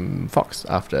films from Fox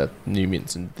after New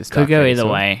Mutants and this. Could go either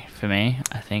way for me,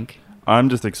 I think. I'm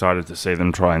just excited to see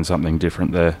them trying something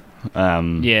different there.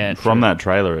 From that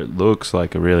trailer, it looks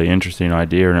like a really interesting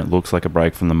idea, and it looks like a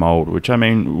break from the mold. Which, I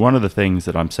mean, one of the things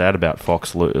that I'm sad about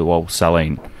Fox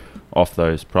selling off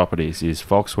those properties is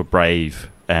Fox were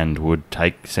brave and would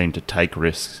seem to take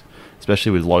risks,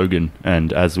 especially with Logan.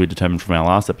 And as we determined from our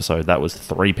last episode, that was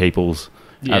 3 people's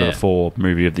out of the 4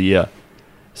 movie of the year.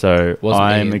 So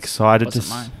I'm excited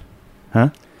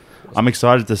I'm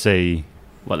excited to see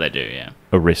what they do.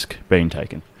 A risk being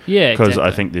taken. Yeah, because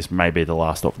I think this may be the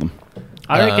last of them.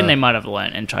 I reckon they might have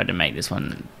learned and tried to make this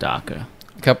one darker.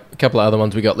 A couple of other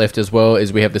ones we got left as well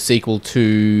is we have the sequel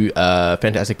to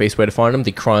Fantastic Beasts: Where to Find Them,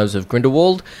 The Crimes of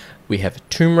Grindelwald. We have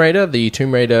Tomb Raider, the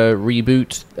Tomb Raider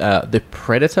reboot, The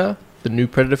Predator, the new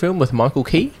Predator film with Michael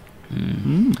Key.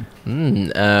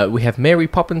 We have Mary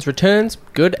Poppins Returns,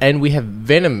 good, and we have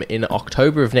Venom in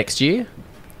October of next year.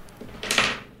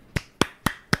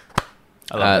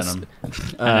 I love Venom.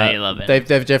 I know you love it.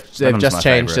 They've just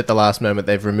changed at the last moment.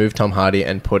 They've removed Tom Hardy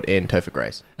and put in Topher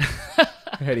Grace.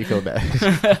 How do you feel about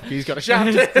it? He's got a sharp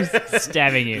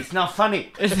stabbing you. It's not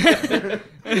funny. It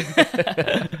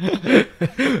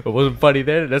wasn't funny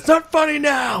then, and it's not funny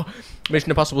now.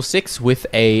 Mission Impossible 6 with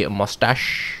a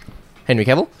mustache. Henry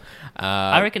Cavill.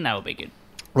 I reckon that will be good.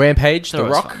 Rampage, The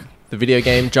Rock, the video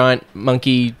game, giant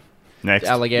monkey. Next.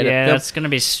 Alligator. Yeah, that's going to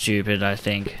be stupid, I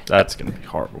think. That's going to be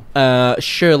horrible.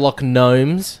 Sherlock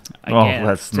Gnomes. Again,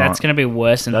 that's going to be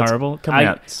worse than horrible. Coming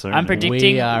out soon. I'm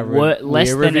predicting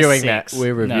less than a 6.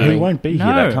 We're reviewing It won't be here.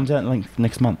 That comes out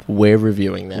next month. We're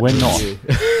reviewing that. We're not.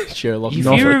 Sherlock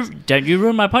Gnomes. Don't you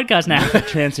ruin my podcast now.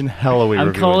 Chance in hell are we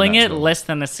I'm calling it less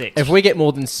than a 6. If we get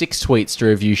more than 6 tweets to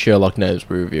review Sherlock Gnomes,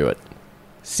 we review it.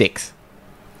 6.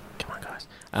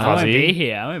 I won't be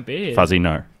here. Fuzzy,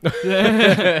 no. What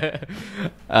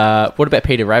about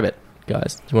Peter Rabbit,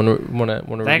 guys? Do you want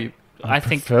to review? I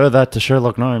think prefer that to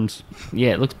Sherlock Gnomes.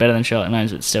 Yeah, it looks better than Sherlock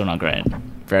Gnomes, but still not great.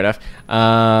 Fair enough.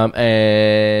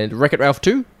 And Wreck-It Ralph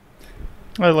 2.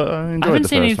 I haven't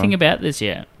seen anything about this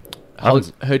yet.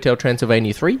 Hotel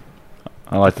Transylvania 3.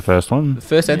 I like the first one. The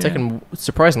first and second,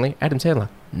 surprisingly, Adam Sandler.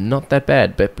 Not that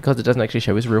bad, but because it doesn't actually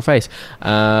show his real face.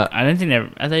 I don't think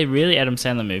are they really Adam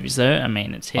Sandler movies though? I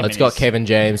mean, it's him. It's got Kevin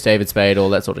James, David Spade, all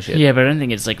that sort of shit. Yeah, but I don't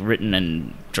think it's like written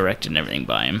and directed and everything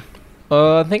by him.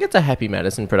 I think it's a Happy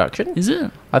Madison production. Is it?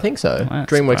 I think so. Wow,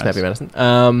 DreamWorks and Happy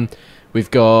Madison.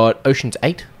 We've got Ocean's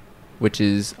 8, which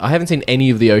is... I haven't seen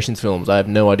any of the Ocean's films. I have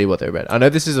no idea what they're about. I know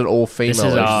this is an all-female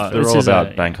Ocean's. They're all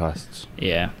about bank heists.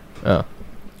 Yeah. Oh.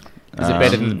 Is it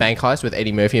better than The Bank Heist with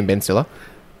Eddie Murphy and Ben Stiller?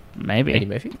 Maybe. Eddie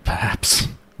Murphy? Perhaps.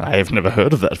 I have never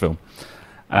heard of that film.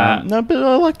 No, but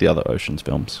I like the other Ocean's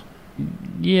films.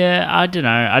 Yeah, I don't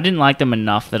know. I didn't like them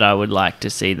enough that I would like to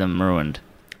see them ruined.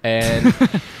 And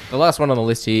the last one on the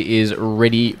list here is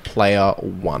Ready Player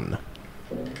One.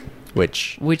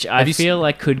 Which I feel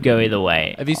like could go either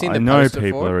way. Have you seen the poster? I know poster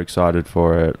people are excited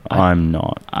for it. I'm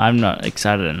not. I'm not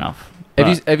excited enough.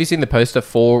 Have you seen the poster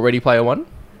for Ready Player One?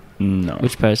 No.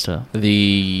 Which poster?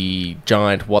 The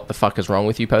giant "What the fuck is wrong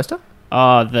with you" poster.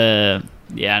 Oh,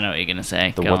 yeah, I know what you're gonna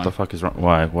say. The fuck is wrong?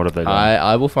 Why? What have they done?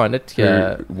 I will find it.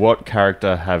 What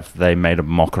character have they made a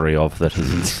mockery of that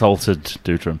has insulted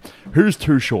Dutram? Who's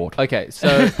too short? Okay,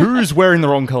 so who's wearing the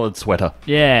wrong coloured sweater?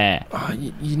 Yeah. Oh,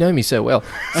 you know me so well.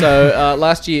 So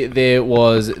last year there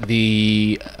was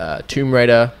the Tomb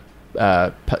Raider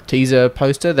teaser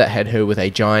poster that had her with a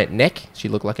giant neck. She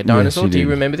looked like a dinosaur. Do you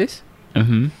remember this?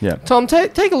 Mm-hmm. Yeah. Tom,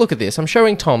 take a look at this. I'm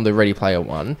showing Tom the Ready Player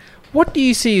One. What do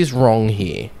you see is wrong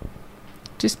here?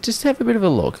 Just have a bit of a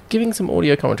look. Giving some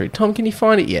audio commentary. Tom, can you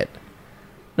find it yet?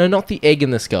 No, not the egg in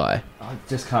the sky. I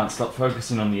just can't stop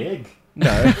focusing on the egg.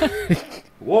 No.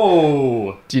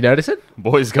 Whoa. Do you notice it?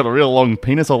 Boy's got a real long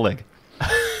penis or leg.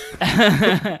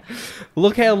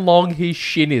 Look how long his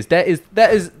shin is. That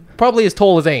is probably as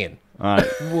tall as Ian. All right.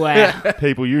 Wow.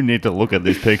 People, you need to look at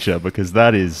this picture because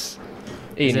that is...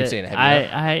 Ian, you've seen it, haven't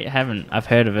you? I haven't. I've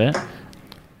heard of it.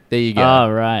 There you go.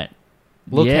 Oh, right.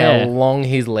 Look Yeah. how long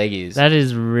his leg is. That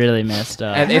is really messed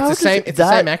up. And it's the same. It's the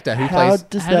same actor who How plays.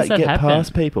 does How does that that get happen?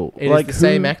 past people? It is the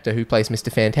same actor who plays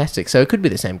Mr. Fantastic, so it could be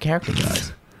the same character,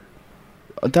 guys.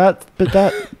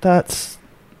 That's...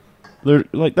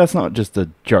 Like, that's not just a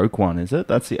joke one, is it?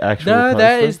 That's the actual No, poster?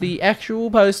 that is the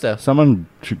actual poster. Someone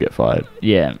should get fired.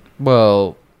 Yeah.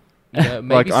 Well,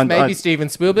 maybe Like, Steven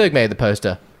Spielberg made the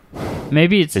poster.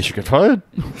 Maybe it's... They should get fired.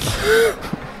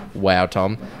 Wow,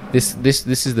 Tom. This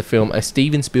is the film, a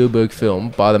Steven Spielberg film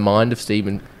by the mind of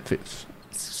Steven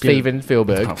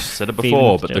Spielberg. I've said it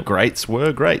before, but the greats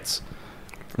were greats.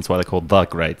 That's why they're called the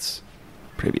greats.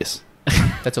 Previous.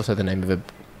 That's also the name of a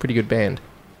pretty good band.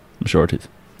 I'm sure it is.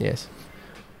 Yes.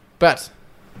 But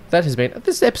that has been...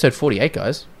 This is episode 48,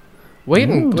 guys. We're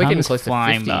getting Time's close to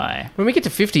flying 50. by. When we get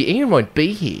to 50, Ian won't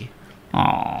be here.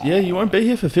 Aww. Yeah, you won't be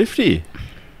here for 50.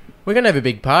 We're going to have a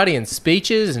big party and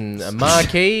speeches and a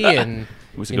marquee and...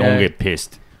 We're going to get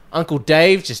pissed. Uncle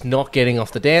Dave just not getting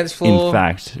off the dance floor. In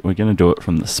fact, we're going to do it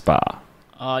from the spa.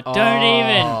 Oh, don't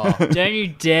even. Don't you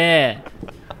dare.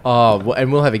 Oh,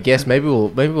 and we'll have a guest. Maybe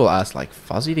we'll ask like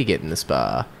Fuzzy to get in the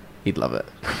spa. He'd love it.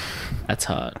 That's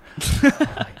hard.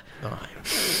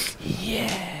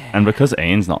 Yeah. And because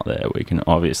Ian's not there, we can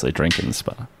obviously drink in the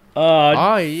spa.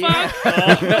 Oh, yeah.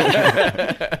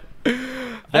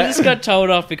 I just got told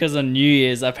off because on New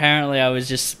Year's, apparently I was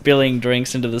just spilling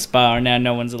drinks into the spa, and now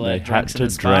no one's allowed They had drinks in to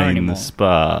the spa drain anymore. the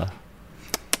spa.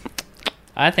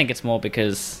 I think it's more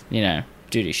because,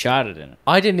 Judy sharted in it.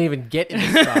 I didn't even get in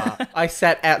the spa. I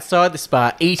sat outside the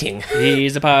spa eating.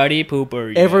 He's a party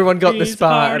pooper. Everyone got in the He's a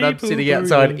spa, and party I'm sitting pooper,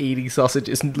 outside yeah. eating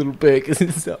sausages and little burgers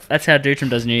and stuff. That's how Dutram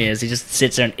does New Year's. He just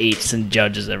sits there and eats and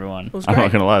judges everyone. It was I'm great.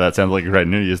 not going to lie, that sounds like a great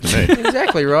New Year's to me.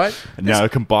 Exactly right. And now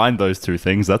combine those two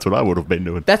things, that's what I would have been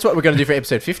doing. That's what we're going to do for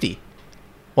episode 50.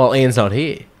 While Ian's not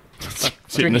here. Sit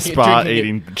in the Drinking- spa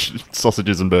drinking eating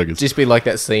sausages and burgers. Just be like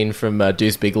that scene from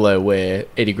Deuce Bigelow where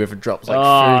Eddie Griffin drops like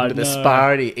Oh, food into the no.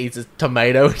 spa and he eats a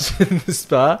tomato in the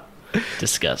spa.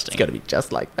 Disgusting. It's got to be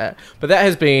just like that. But that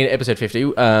has been episode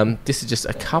 50. This is just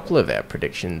a couple of our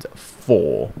predictions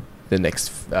for the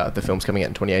next the films coming out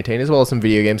in 2018, as well as some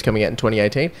video games coming out in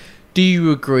 2018. Do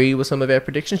you agree with some of our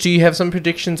predictions? Do you have some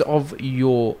predictions of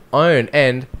your own?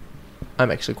 And I'm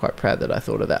actually quite proud that I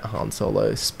thought of that Han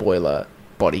Solo spoiler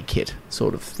body kit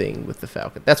sort of thing with the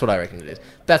Falcon. That's what I reckon it is.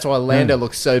 That's why Lando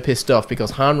looks so pissed off, because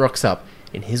Han rocks up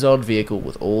in his old vehicle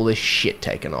with all this shit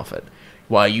taken off it.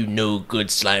 Why, you no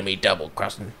good slimy double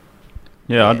crossing.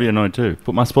 Yeah, I'd be annoyed too.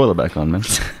 Put my spoiler back on, man.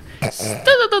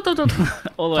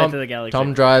 All the way to the galaxy.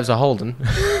 Tom drives a Holden.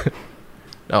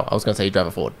 Oh, I was going to say you drive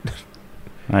a Ford.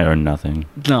 I own nothing.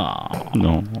 No.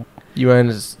 No. You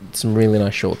own some really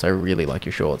nice shorts. I really like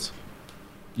your shorts.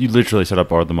 You literally said I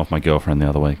borrowed them off my girlfriend the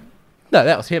other week. No,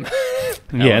 that was him.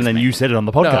 Yeah, and then you said it on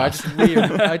the podcast.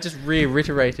 No, I just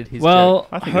reiterated his Well, joke.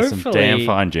 I think there's some hopefully... damn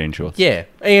fine jean shorts. Yeah.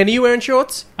 Ian, are you wearing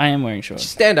shorts? I am wearing shorts.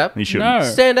 Stand up. You shouldn't. No.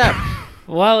 Stand up.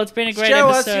 Well, it's been a great Show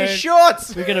episode. us your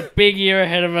shorts. We've got a big year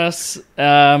ahead of us.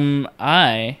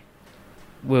 I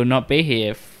will not be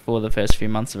here for the first few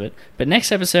months of it. But next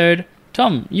episode,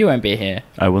 Tom, you won't be here.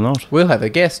 I will not. We'll have a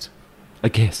guest. A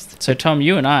guest. So, Tom,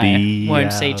 you and I Be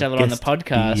won't see our each other on the guest. Be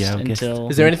podcast our guest. until...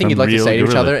 Is there anything you'd like to real say to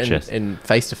each gorilla other chest. in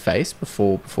face to face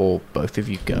before both of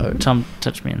you go? Tom,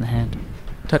 touch me in the hand.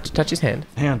 Touch his hand.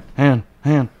 Hand.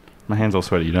 My hand's all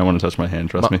sweaty. You don't want to touch my hand,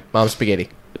 trust me. Mom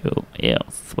spaghetti. Ew,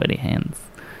 sweaty hands.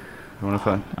 You want to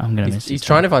find? I'm going to miss you. He's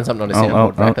trying to find something on his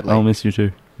soundboard rapidly. I'll miss you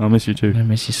too. I'm going to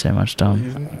miss you so much,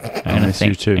 Tom. I'll miss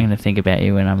you too. I'm going to think about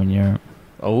you when I'm in Europe.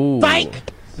 Oh.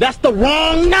 That's the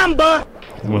wrong number.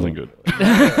 It wasn't good.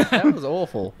 That was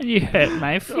awful. You hurt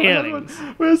my feelings.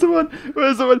 Where's the one?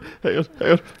 Hang on.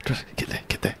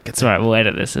 Get there. It's alright, we'll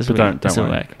edit this. But don't will worry.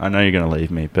 work. I know you're going to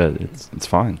leave me, but it's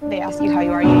fine. They ask you how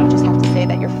you are, you just have to say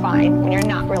that you're fine when you're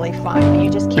not really fine. You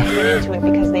just can't get into it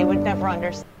because they would never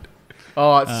understand.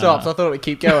 Oh, it stops. I thought it would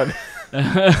keep going.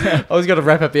 I was going to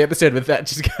wrap up the episode with that.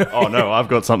 Just go. Oh no, I've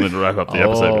got something to wrap up the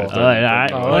episode with.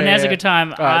 Alright. Well, now's a good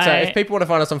time. All right, so if people want to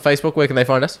find us on Facebook, where can they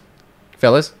find us?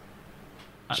 Fellas?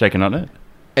 Shaken.net.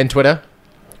 And Twitter?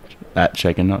 At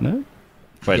Shaken.net.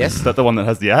 Wait, Yes. is that the one that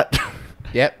has the at?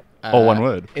 Yep. All one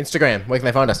word. Instagram, where can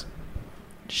they find us?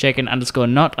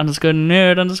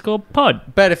 Shaken_not_nerd_pod.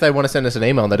 But if they want to send us an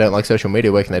email and they don't like social media,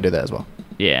 where can they do that as well?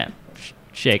 Yeah.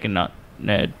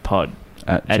 Shaken_not_nerdpod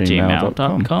At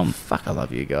gmail.com. Fuck, I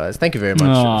love you guys. Thank you very much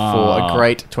Aw. for a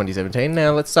great 2017.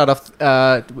 Now let's start off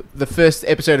the first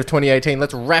episode of 2018.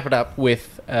 Let's wrap it up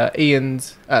with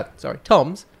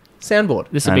Tom's soundboard.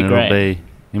 This will be and great. It'll be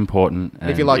important.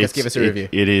 And if you like us, give us a review.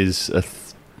 It is a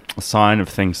sign of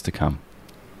things to come.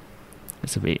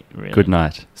 This will be really Good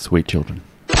night, sweet children.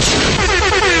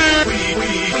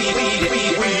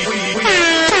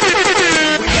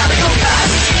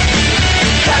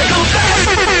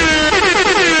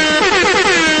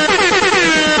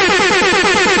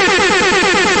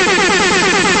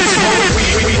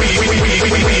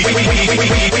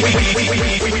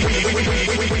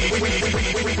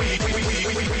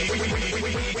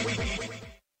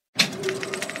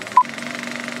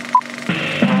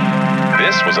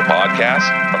 This was a podcast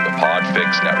from the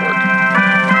Podfix Network.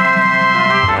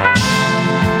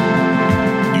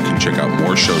 You can check out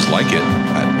more shows like it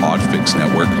at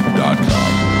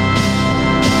podfixnetwork.com.